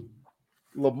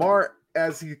 Lamar,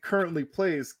 as he currently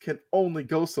plays, can only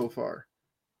go so far.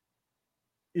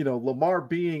 Lamar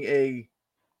being a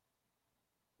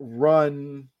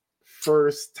run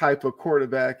first type of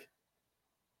quarterback,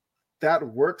 that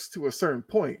works to a certain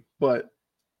point. But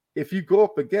if you go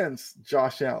up against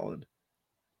Josh Allen,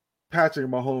 Patrick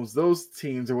Mahomes, those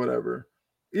teams or whatever,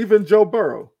 even Joe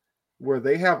Burrow, where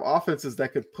they have offenses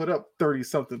that could put up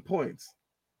 30-something points.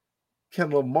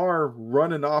 Can Lamar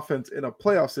run an offense in a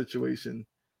playoff situation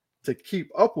to keep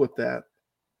up with that?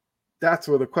 That's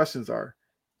where the questions are.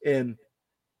 And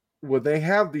when they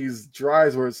have these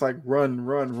drives where it's like run,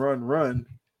 run, run, run,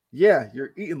 yeah,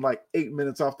 you're eating like 8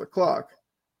 minutes off the clock.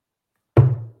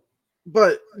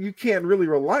 But you can't really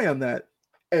rely on that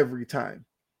every time.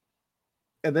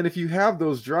 And then if you have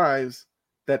those drives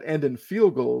that end in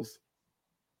field goals,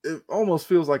 it almost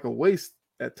feels like a waste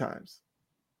at times.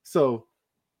 So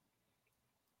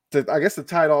I guess to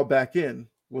tie it all back in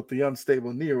with the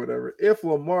unstable knee or whatever, if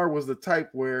Lamar was the type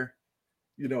where,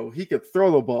 he could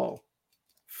throw the ball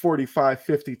 45,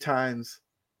 50 times,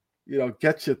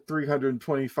 get you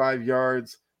 325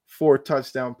 yards, 4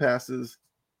 touchdown passes,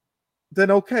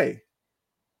 then okay.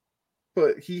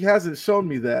 But he hasn't shown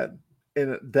me that.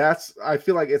 And I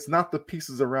feel like it's not the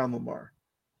pieces around Lamar.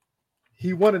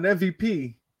 He won an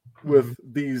MVP with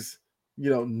these,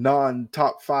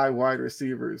 non-top 5 wide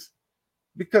receivers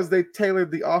because they tailored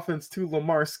the offense to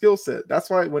Lamar's skill set. That's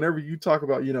why whenever you talk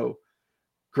about,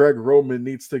 Greg Roman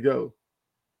needs to go,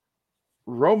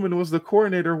 Roman was the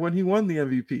coordinator when he won the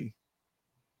MVP.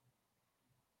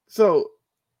 So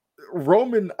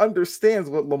Roman understands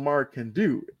what Lamar can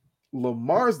do.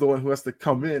 Lamar's the one who has to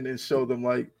come in and show them,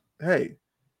 like, hey,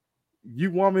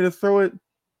 you want me to throw it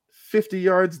 50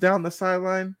 yards down the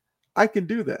sideline? I can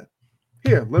do that.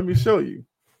 Here, let me show you.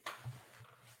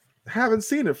 Haven't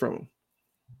seen it from him.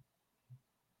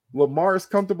 Lamar is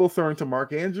comfortable throwing to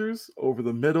Mark Andrews over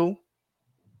the middle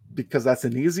because that's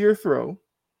an easier throw.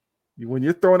 When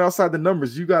you're throwing outside the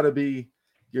numbers,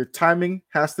 your timing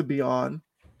has to be on,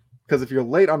 because if you're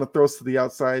late on the throws to the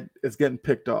outside, it's getting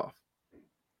picked off.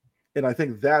 And I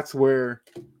think that's where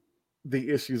the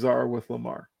issues are with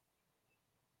Lamar.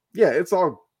 Yeah, it's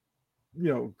all,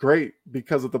 great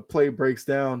because if the play breaks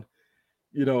down,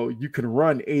 you can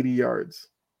run 80 yards.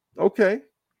 Okay.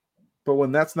 But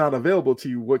when that's not available to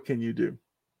you, what can you do?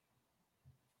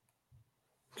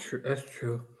 True, that's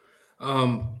true.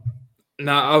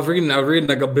 Now I was reading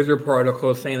like a Blizzard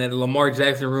article saying that the Lamar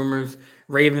Jackson rumors,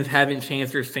 Ravens haven't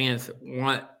changed their stance,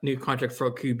 want new contracts for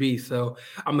a QB. So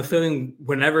I'm assuming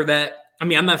whenever that, I'm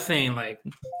not saying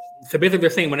so basically they're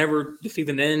saying whenever the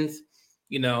season ends,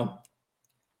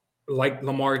 like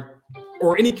Lamar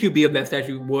or any QB of that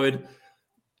statute would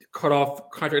cut off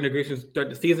contract negotiations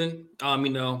throughout the season.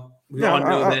 We all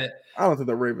know that. I don't think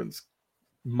the Ravens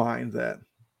mind that.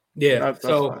 Yeah. That's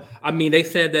fine. They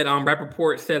said that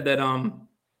Rappaport said that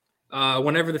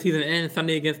whenever the season ends,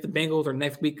 Sunday against the Bengals or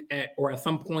next week or at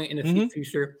some point in the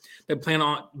future, they plan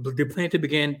to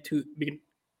begin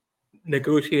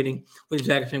negotiating with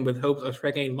Jackson with hopes of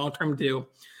striking a long-term deal.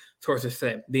 Sources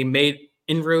said they made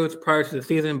inroads prior to the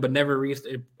season, but never reached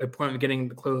a point of getting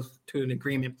close to an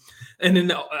agreement. And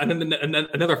then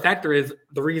another factor is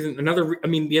the reason.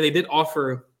 They did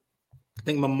offer, I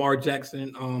think, Lamar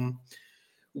Jackson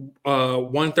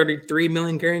 $133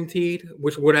 million guaranteed,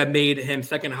 which would have made him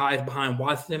second highest behind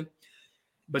Watson.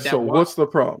 But what's the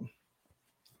problem?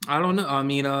 I don't know. I'm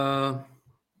going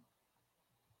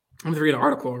to read an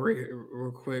article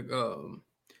real quick.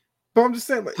 But I'm just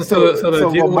saying, so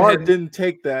Lamar didn't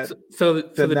take that. So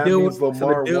the deal means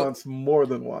Lamar wants more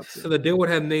than Watson. So the deal would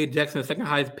have made Jackson the second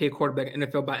highest paid quarterback in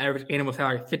NFL by average annual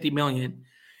salary, $50 million.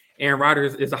 Aaron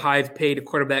Rodgers is the highest paid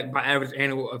quarterback by average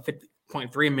annual of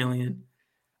 $50.3 million.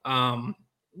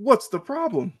 What's the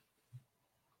problem?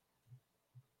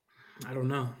 I don't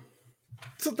know.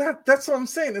 So that's what I'm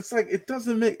saying. It's like it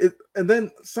doesn't make it. And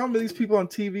then some of these people on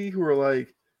TV who are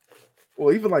like,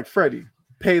 well, even like Freddie,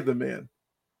 pay the man.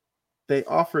 They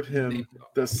offered him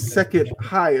the second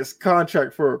highest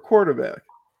contract for a quarterback.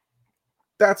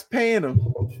 That's paying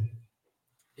him.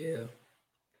 Yeah.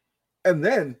 And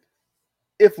then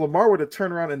if Lamar were to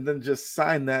turn around and then just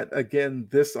sign that again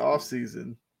this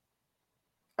offseason,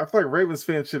 I feel like Ravens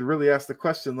fans should really ask the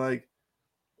question, like,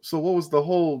 so what was the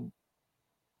whole,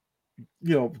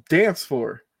 dance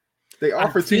for? They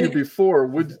offered to you before.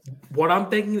 What I'm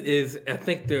thinking is, I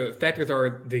think the factors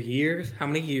are the years, how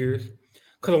many years.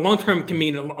 Because a long term can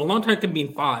mean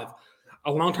 5,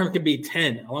 a long term can be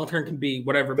 10, a long term can be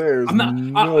whatever. There's no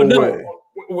way.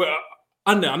 Well,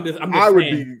 I know. I'm just. I saying. Would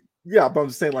be. Yeah, but I'm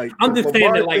just saying. Like, I'm just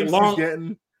saying that long.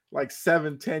 Getting like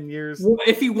 7-10 years. Well,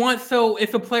 if he wants,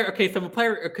 if a player,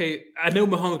 I know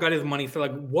Mahomes got his money. So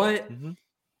like, what?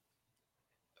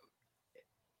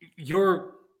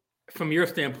 From your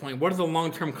standpoint, what is a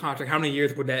long term contract? How many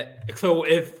years would that? So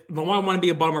if Lamar want to be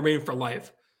a Baltimore Raven for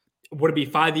life, would it be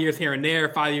 5 years here and there,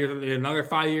 5 years, another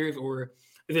 5 years, or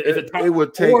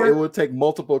It would take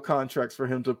multiple contracts for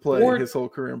him to play his whole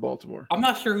career in Baltimore. I'm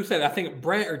not sure who said it. I think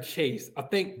Brett or Chase. I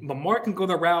think Lamar can go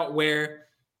the route where,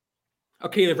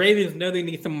 okay, the Ravens know they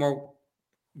need some more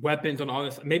weapons on all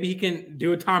this. Maybe he can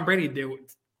do what Tom Brady did,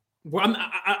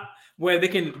 where they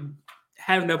can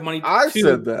have enough money. I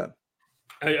said that.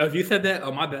 You said that?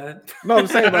 Oh, my bad. No, I'm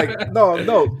saying like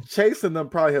no. Chase and them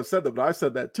probably have said that, but I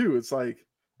said that too. It's like.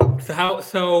 So how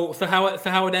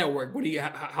would that work?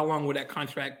 How long would that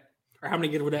contract, or how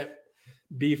many years would that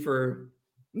be for?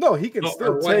 No, he can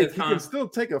still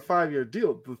take a 5-year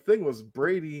deal. The thing was,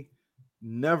 Brady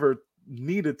never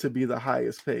needed to be the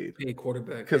highest paid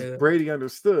quarterback because Brady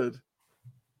understood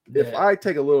if I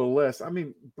take a little less. I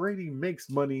mean, Brady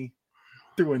makes money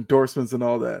through endorsements and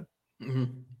all that,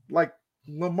 like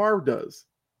Lamar does.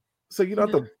 So you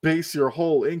don't have to base your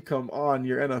whole income on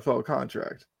your NFL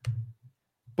contract.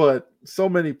 But so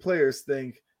many players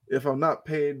think if I'm not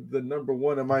paid the number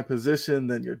one in my position,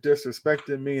 then you're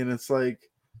disrespecting me. And it's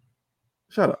like,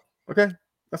 shut up. Okay.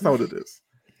 That's not what it is.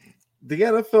 The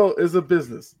NFL is a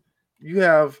business. You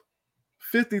have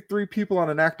 53 people on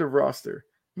an active roster.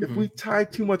 If we tie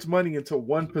too much money into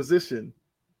one position,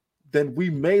 then we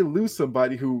may lose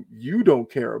somebody who you don't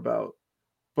care about,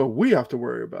 but we have to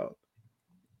worry about.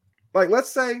 Like, let's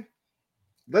say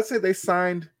they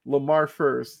signed Lamar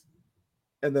first.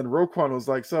 And then Roquan was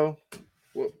like, so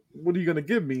what are you going to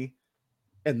give me?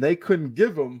 And they couldn't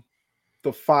give him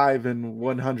the 5 and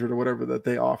 100 or whatever that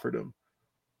they offered him.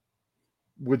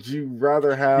 Would you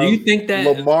rather have do you think that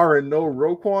Lamar and no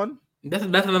Roquan? That's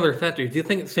another factor. Do you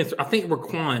think I think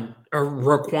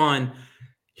Roquan,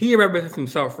 he represents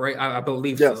himself, right? I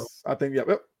believe so. Yes, I think, yep.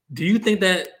 Do you think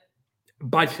that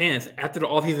by chance, after the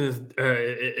offseason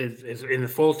is in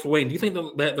full swing, do you think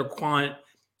that Roquan,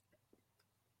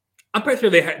 I'm pretty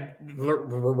sure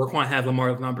Roquan has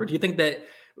Lamar's number. Do you think that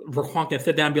Roquan can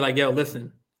sit down and be like, yo,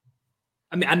 listen,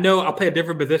 I mean, I know I'll play a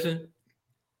different position.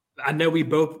 I know we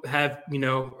both have,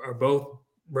 are both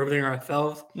representing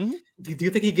ourselves. Do you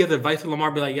think he gives advice to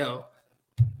Lamar, be like, yo,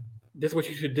 this is what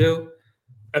you should do?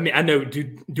 I mean, I know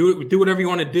do whatever you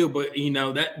want to do, but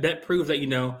that proves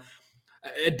that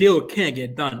a deal can't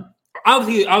get done.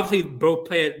 Obviously, both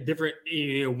play a different.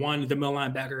 One's the middle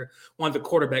linebacker, one's a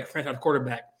quarterback, franchise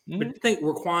quarterback. But do you think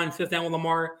Roquan sits down with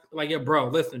Lamar, like, yeah, bro,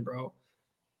 listen, bro,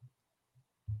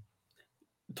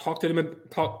 talk to them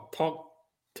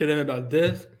about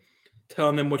this,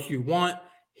 tell them what you want,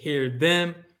 hear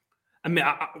them. I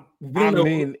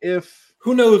mean,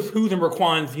 who knows who's in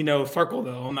Roquan's circle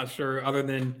though? I'm not sure, other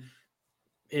than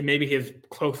maybe his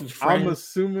closest friend. I'm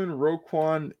assuming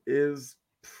Roquan is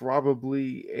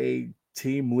probably a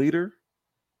team leader.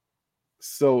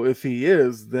 So if he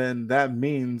is, then that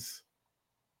means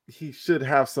he should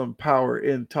have some power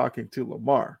in talking to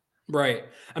Lamar. Right.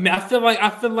 I mean, I feel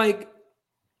like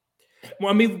well,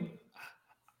 I mean,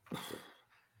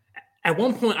 at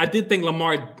one point I did think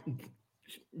Lamar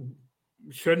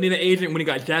should need an agent when he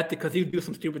got drafted, because he would do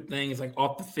some stupid things like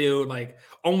off the field, like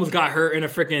almost got hurt in a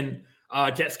freaking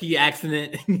jet ski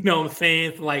accident. You know what I'm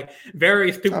saying? So, like,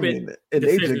 very stupid. I mean, an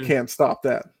agent can't stop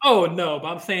that. Oh no, but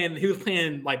I'm saying he was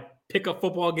playing like pickup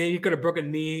football game. He could have broken a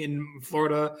knee in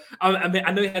Florida. I mean,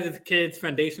 I know he has his kid's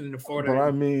foundation in Florida. But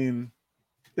I mean,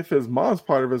 if his mom's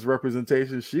part of his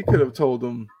representation, she could have told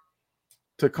him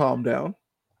to calm down.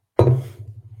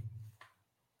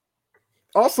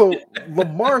 Also,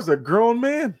 Lamar's a grown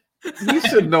man. He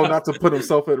should know not to put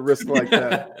himself at risk like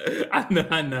that.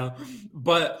 I know.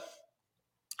 But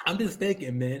I'm just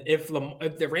thinking, man, if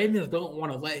the Ravens don't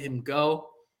want to let him go,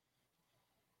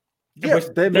 yes,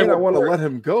 they may not want to let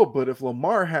him go, but if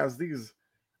Lamar has these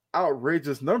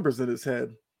outrageous numbers in his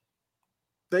head,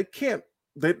 they can't.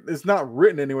 It's not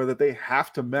written anywhere that they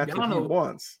have to match what he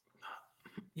wants.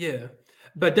 Yeah,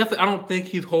 but definitely, I don't think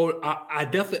he's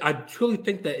I truly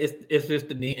think that it's just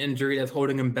the knee injury that's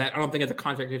holding him back. I don't think it's a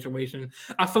contract situation.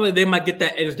 I feel like they might get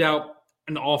that edged out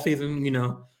in the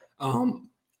offseason.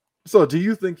 So, do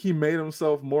you think he made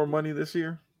himself more money this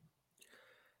year?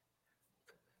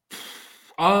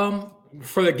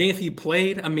 For the games he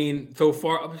played, I mean, so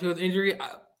far up to his injury,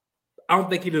 I don't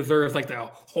think he deserves like the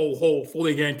whole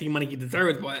fully guaranteed money he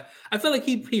deserves. But I feel like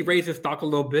he raised his stock a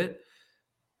little bit.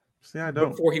 See, I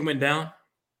don't. Before he went down.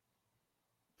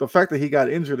 The fact that he got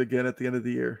injured again at the end of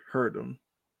the year hurt him.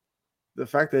 The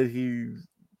fact that he's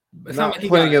not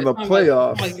playing in the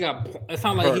playoffs. It's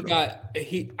not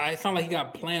like he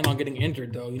got planned on getting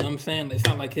injured though. You know what I'm saying? It's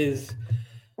not like his.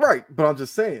 Right, but I'm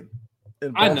just saying.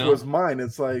 In Baltimore's mind,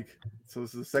 it's like, so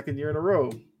this is the second year in a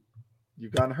row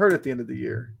you've gotten hurt at the end of the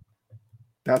year.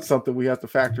 That's something we have to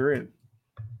factor in.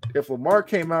 If Lamar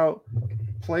came out,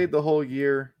 played the whole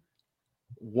year,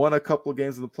 won a couple of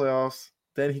games in the playoffs,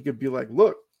 then he could be like,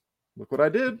 look what I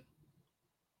did.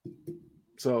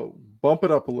 So bump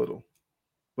it up a little.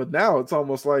 But now it's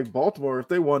almost like Baltimore, if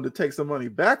they wanted to take some money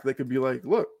back, they could be like,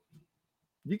 look,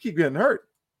 you keep getting hurt.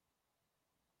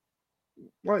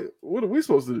 Like, what are we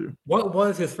supposed to do? What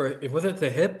was his first? Was it the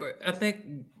hip? I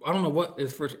don't know what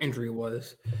his first injury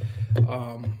was. It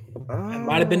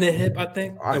might have been the hip, I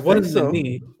think. It wasn't so. the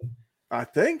knee. I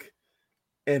think.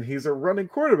 And he's a running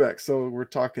quarterback. So we're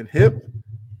talking hip,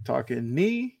 talking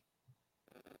knee.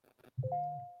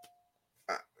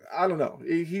 I don't know.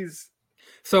 He's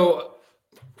so.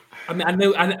 I mean,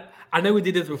 I know we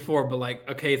did this before, but like,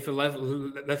 okay, so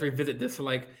let's revisit this. So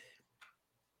like,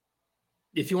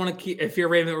 if you want to keep, if you're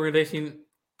a Ravens organization,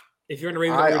 if you're in a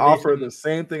Ravens organization, I offer the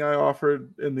same thing I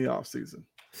offered in the offseason.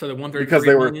 So the 133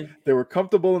 because they were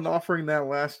comfortable in offering that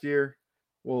last year.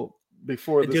 Well,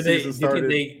 before the season started,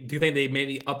 do you think they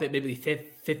maybe up it maybe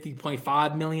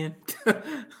 $50.5 million?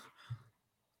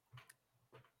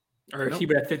 Or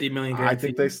keep it at $50 million? I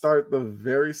think they start the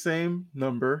very same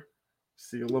number.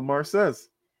 See what Lamar says.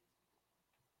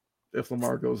 If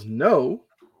Lamar goes no,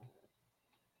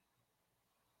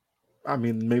 I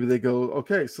mean, maybe they go,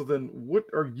 okay, so then what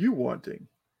are you wanting?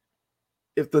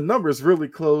 If the number's really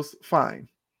close, fine.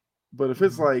 But if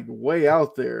it's like way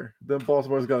out there, then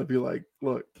Baltimore's got to be like,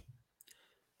 look,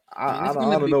 I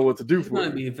don't know what to do for it. It's going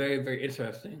to be very, very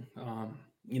interesting,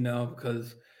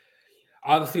 because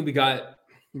obviously we got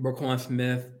Roquan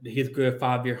Smith. He's good,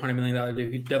 5-year, $100 million deal.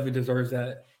 He definitely deserves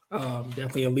that.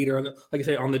 Definitely a leader, like I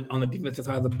say, on the defensive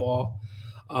side of the ball.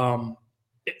 I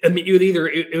mean, it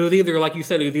was either like you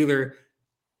said, it was either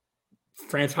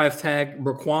franchise tag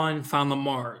Roquan, sign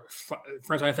Lamar,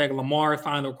 franchise tag Lamar,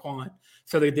 sign Roquan.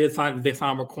 So they signed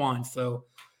Roquan. So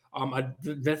I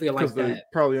definitely like that. Because they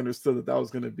probably understood that was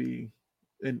going to be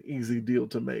an easy deal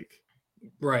to make.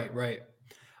 Right. But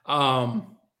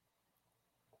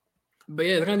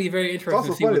yeah, it's going to be very interesting. It's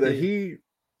also funny that he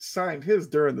signed his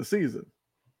during the season.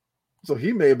 So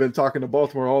he may have been talking to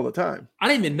Baltimore all the time. I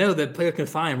didn't even know that players can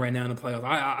sign right now in the playoffs.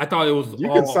 I thought it was you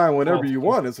can sign whenever you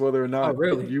want. It's whether or not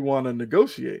you want to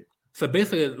negotiate. So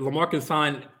basically, Lamar can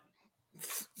sign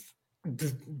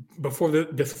before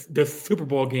the Super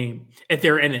Bowl game if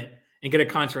they're in it and get a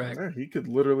contract. Yeah, he could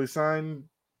literally sign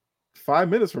 5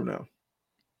 minutes from now.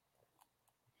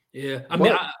 Yeah, I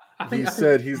mean, I think he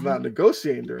said he's not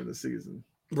negotiating during the season.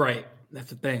 Right,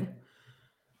 that's the thing.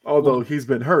 Although he's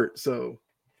been hurt, so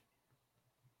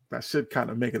that should kind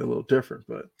of make it a little different,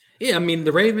 but yeah, I mean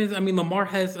the Ravens. I mean Lamar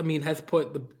has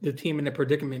put the team in a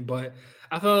predicament, but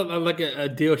I thought like a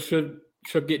deal should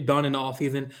get done in the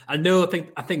offseason. I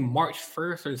think March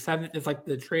 1st or 7th is like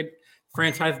the trade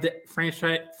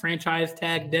franchise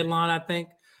tag deadline. I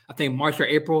think March or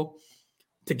April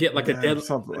to get like a deadline,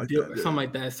 something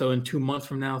like that. So in 2 months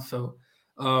from now. So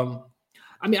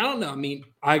I mean, I don't know. I mean,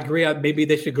 I agree. Maybe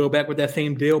they should go back with that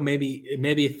same deal.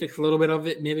 Maybe fix a little bit of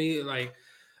it. Maybe like.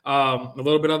 A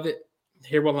little bit of it.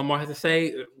 Hear what Lamar has to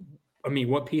say. I mean,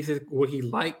 what pieces would he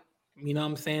like? You know what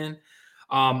I'm saying?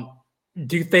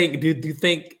 Do you think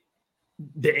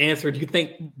the answer? Do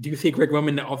you see Greg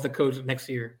Roman off the coach next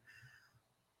year?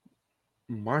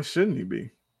 Why shouldn't he be?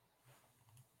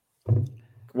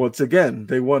 Once again,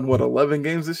 they won 11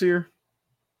 games this year,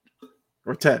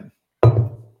 or 10?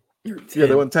 Yeah,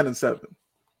 they won 10-7.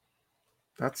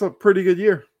 That's a pretty good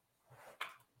year,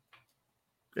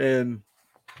 and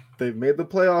they've made the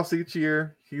playoffs each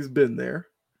year. He's been there.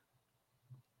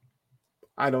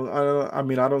 I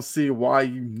don't see why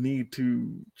you need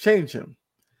to change him.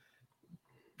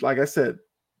 Like I said,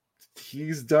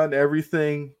 he's done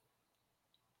everything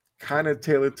kind of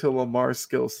tailored to Lamar's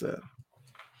skill set.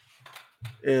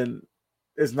 And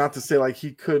it's not to say like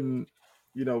he couldn't,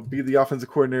 be the offensive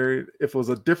coordinator if it was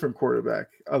a different quarterback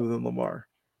other than Lamar.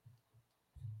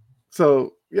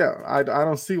 So yeah, I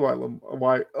don't see why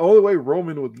the only way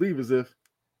Roman would leave is if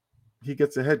he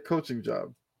gets a head coaching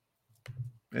job.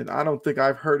 And I don't think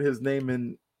I've heard his name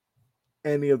in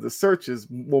any of the searches,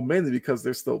 well, mainly because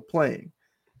they're still playing.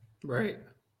 Right.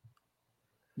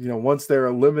 Once they're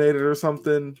eliminated or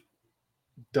something,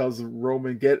 does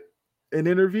Roman get an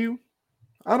interview?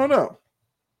 I don't know.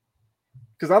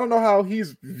 Because I don't know how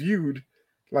he's viewed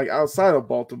like outside of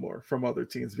Baltimore from other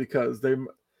teams, because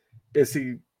is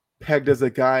he pegged as a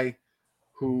guy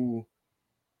who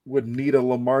would need a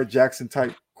Lamar Jackson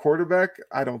type quarterback?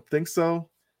 I don't think so.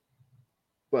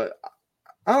 But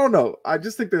I don't know. I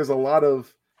just think there's a lot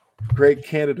of great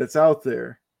candidates out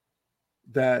there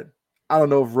that I don't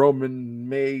know if Roman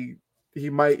he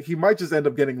might just end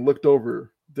up getting looked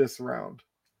over this round.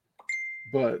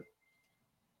 But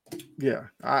yeah,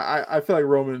 I feel like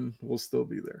Roman will still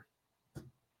be there.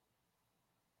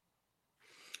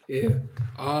 Yeah.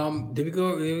 Did we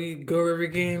go? Did we go every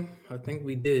game? I think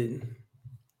we did.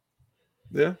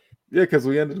 Yeah. Yeah, because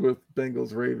we ended with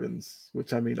Bengals Ravens,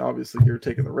 which I mean, obviously you're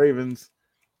taking the Ravens.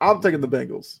 I'm taking the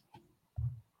Bengals.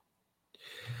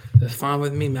 That's fine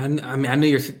with me, man. I mean, I knew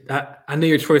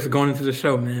your choice of going into the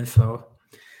show, man. So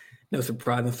no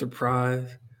surprise, no surprise.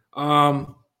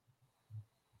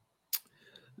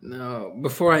 No,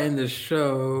 before I end the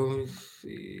show, let's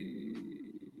see.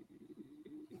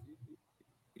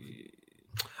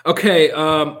 Okay,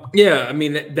 yeah, I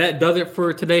mean that does it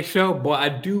for today's show, but I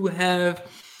do have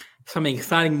some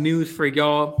exciting news for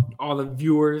y'all, all the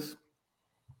viewers.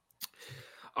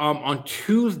 On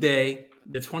Tuesday,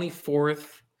 the 24th,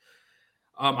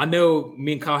 I know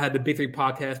me and Kyle had the Big Three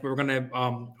podcast, but we're gonna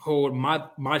hold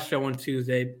my show on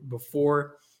Tuesday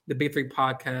before the Big Three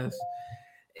podcast,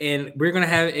 and we're gonna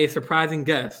have a surprising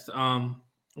guest.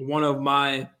 One of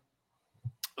my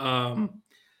um,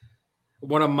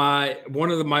 one of my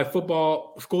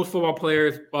school's football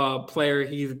player.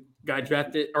 He's got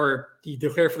drafted or he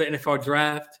declared for the NFL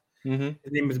draft. Mm-hmm.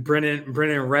 His name is Brennan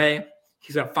Ray.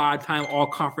 He's a 5-time All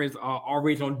Conference, All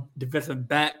Regional defensive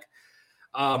back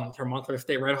from Montclair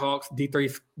State Redhawks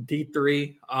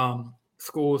D3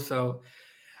 school. So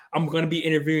I'm going to be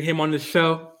interviewing him on the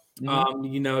show.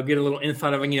 Mm-hmm. Get a little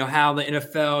insight of how the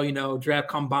NFL draft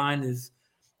combine is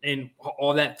and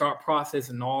all that thought process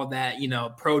and all that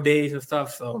pro days and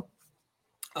stuff. So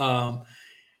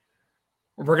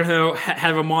we're gonna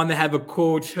have him on to have a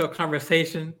cool, chill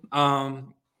conversation.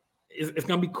 It's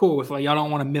gonna be cool. So y'all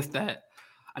don't want to miss that.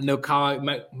 I know Kyle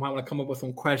might want to come up with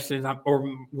some questions,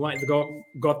 or want to go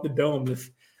off the dome.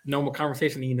 This normal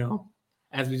conversation,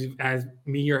 as me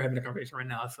and you're having a conversation right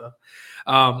now. So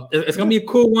it's gonna be a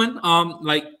cool one.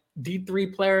 Like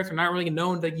D3 players are not really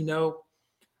known that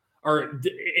or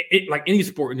like any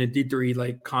sport in the D3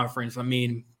 like conference. I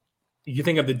mean, you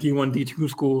think of the D1, D2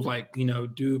 schools like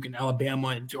Duke and Alabama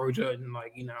and Georgia and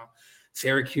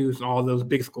Syracuse and all those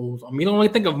big schools. I mean, you don't really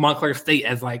think of Montclair State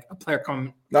as like a player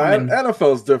coming. No,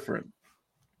 NFL is different.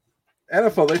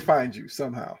 NFL, they find you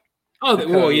somehow. Oh,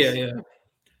 well, yeah.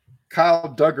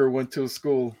 Kyle Duggar went to a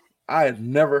school I had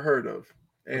never heard of.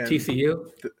 And TCU?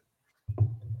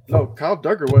 No, Kyle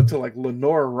Duggar went to like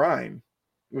Lenore Rhine,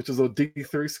 which is a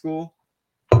D3 school.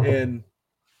 And,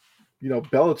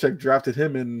 Belichick drafted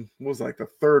him in, what was it, like the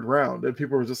 3rd round. And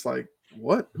people were just like,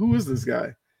 what? Who is this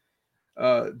guy?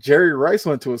 Jerry Rice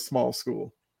went to a small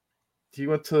school. He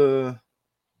went to,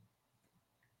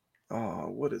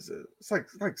 what is it? It's like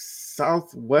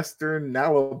Southwestern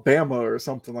Alabama or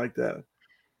something like that.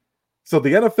 So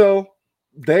the NFL,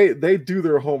 they do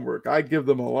their homework. I give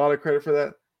them a lot of credit for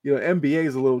that. NBA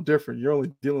is a little different. You're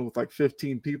only dealing with like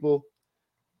 15 people.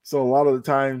 So a lot of the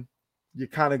time you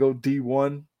kind of go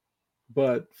D1,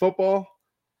 but football,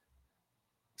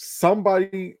 some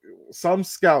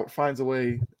scout finds a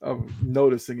way of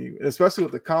noticing you, especially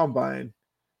with the combine.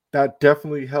 That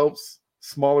definitely helps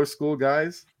smaller school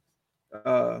guys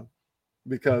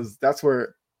because that's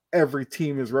where every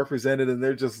team is represented and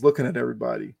they're just looking at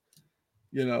everybody.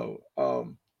 I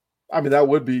mean, that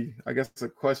would be, I guess, a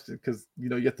question because, you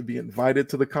have to be invited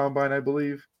to the combine, I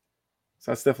believe.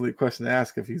 So that's definitely a question to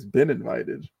ask if he's been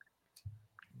invited.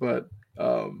 But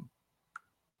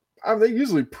they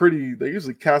usually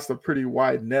cast a pretty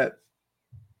wide net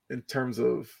in terms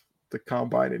of the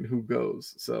combine and who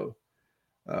goes. So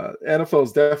NFL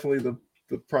is definitely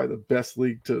probably the best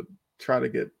league to try to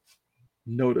get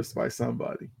noticed by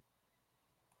somebody.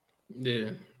 Yeah.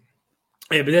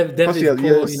 Yeah, but that's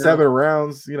cool, 7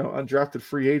 rounds, undrafted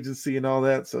free agency and all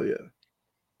that. So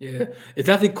yeah, it's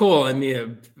definitely cool. I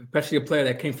mean, especially a player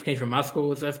that came from my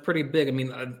school, so that's pretty big. I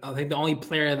mean, I think the only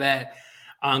player that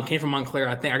came from Montclair,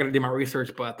 I think I got to do my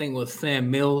research, but I think it was Sam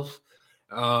Mills.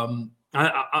 I'm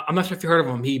not sure if you heard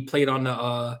of him. He played on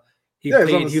the. He's on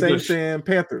the Saints and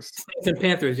Panthers. Saints and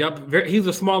Panthers. Yep, he was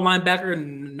a small linebacker,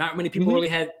 and not many people really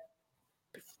had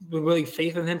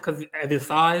faith in him because of his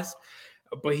size.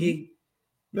 But he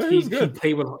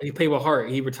played with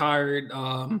heart. He retired,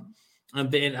 and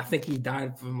then I think he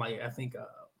died from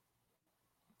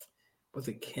was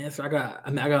it cancer? I got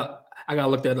to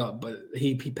look that up. But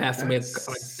he passed away.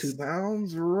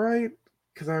 Sounds right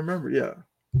because I remember. Yeah.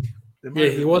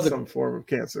 He was some form of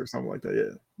cancer or something like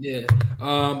that. Yeah.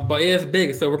 But yeah, it's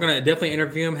big. So we're gonna definitely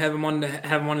interview him, have him on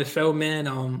the show, man.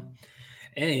 And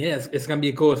yeah, it's gonna be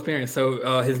a cool experience.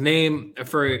 So his name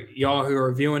for y'all who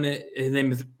are viewing it, his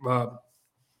name is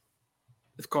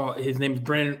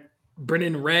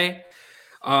Brennan Ray.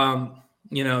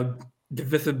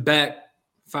 Defensive back,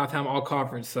 5-time All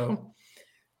Conference. So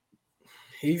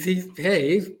he's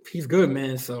good,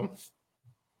 man. So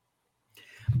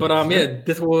But yeah,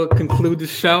 this will conclude the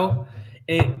show.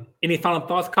 Any final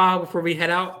thoughts, Kyle, before we head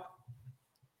out?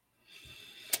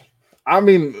 I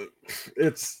mean,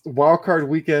 it's wild card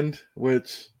weekend,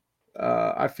 which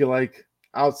I feel like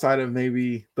outside of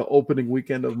maybe the opening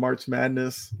weekend of March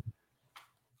Madness,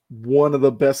 one of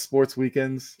the best sports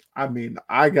weekends. I mean,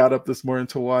 I got up this morning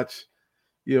to watch,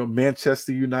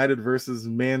 Manchester United versus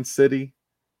Man City,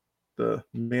 the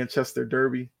Manchester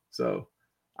Derby. So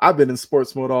I've been in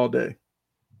sports mode all day.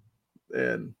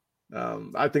 And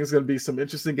I think it's going to be some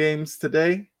interesting games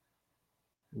today.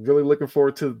 Really looking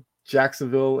forward to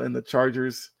Jacksonville and the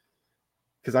Chargers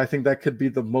because I think that could be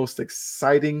the most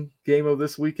exciting game of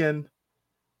this weekend.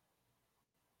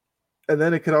 And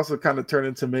then it could also kind of turn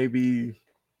into maybe,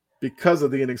 because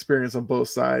of the inexperience on both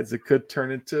sides, it could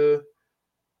turn into,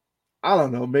 I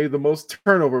don't know, maybe the most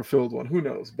turnover-filled one. Who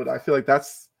knows? But I feel like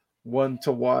that's one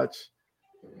to watch.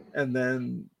 And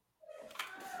then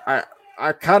I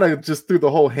kind of just threw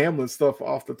the whole Hamlin stuff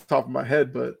off the top of my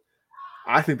head, but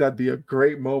I think that'd be a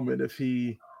great moment if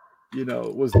he,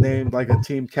 was named like a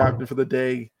team captain for the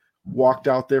day, walked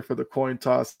out there for the coin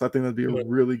toss. I think that'd be a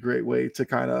really great way to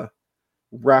kind of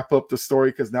wrap up the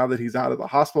story, because now that he's out of the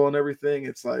hospital and everything,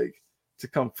 it's like to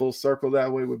come full circle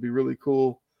that way would be really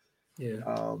cool.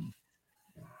 Yeah.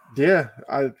 Yeah,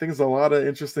 I think there's a lot of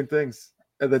interesting things.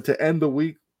 And then to end the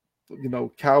week,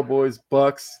 Cowboys,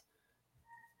 Bucks,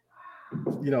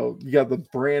 you got the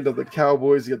brand of the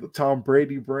Cowboys, you got the Tom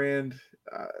Brady brand.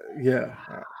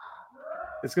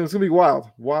 It's gonna be wild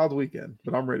weekend,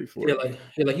 but I'm ready for it.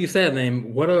 Like you said,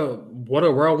 man, what a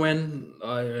whirlwind.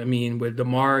 I mean, with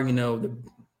DeMar, the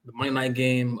Monday night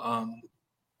game. I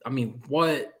mean,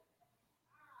 what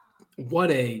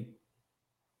a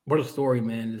story,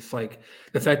 man. It's like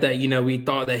the fact that we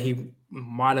thought that he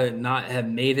might have not have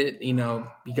made it. He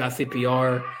got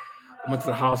CPR, went to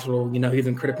the hospital. He's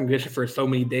in critical condition for so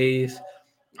many days,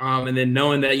 and then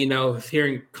knowing that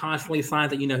hearing constantly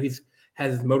signs that he's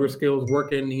has his motor skills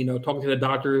working, talking to the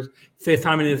doctors,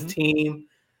 FaceTiming his team.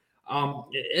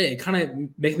 It kind of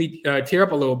makes me tear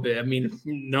up a little bit. I mean,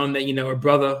 knowing that a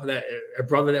brother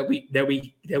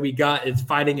that we got is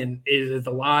fighting and is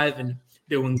alive and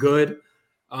doing good.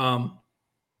 Yeah,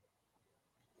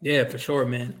 for sure,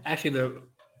 man. Actually, the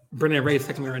Brendan Ray's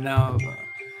texting me right now.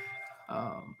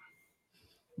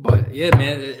 But yeah,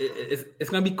 man, it's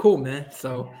gonna be cool, man.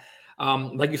 So,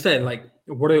 like you said, like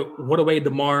what a way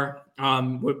DeMar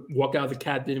would walk out as a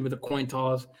captain with a coin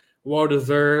toss, well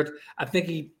deserved. I think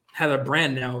he has a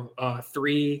brand now,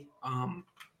 3. I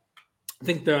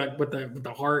think with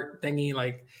the heart thingy,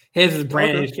 like his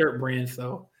brand, his shirt brand.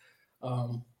 So,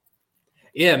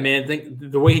 yeah, man, I think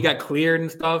the way he got cleared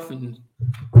and stuff, and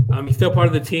he's still part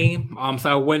of the team. So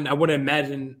I wouldn't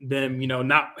imagine them,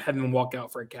 not having him walk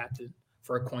out for a captain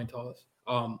for a coin toss.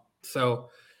 So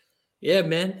yeah,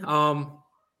 man.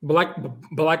 But like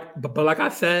I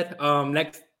said,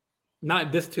 next,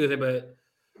 not this Tuesday, but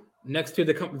next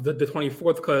Tuesday, the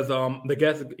 24th, because the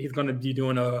guest, he's going to be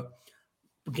doing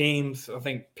games. I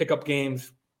think pickup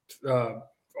games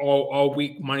all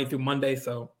week, Monday through Monday.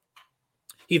 So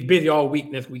he's busy all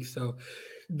week this week. So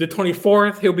the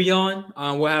 24th, he'll be on.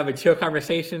 We'll have a chill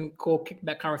conversation, cool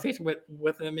kickback conversation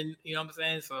with him, and you know what I'm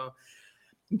saying. So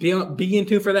be in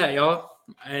tune for that, y'all.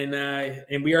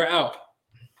 And we are out.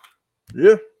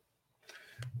 Yeah.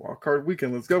 Wild card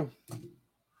weekend. Let's go.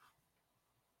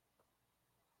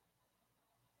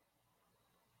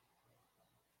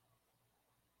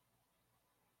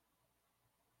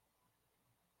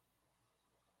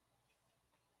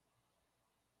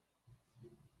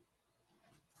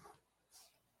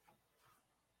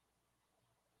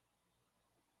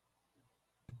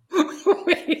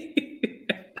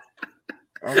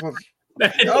 I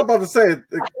was about to say,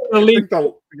 I think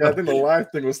the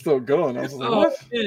live thing was still going. I was like, what?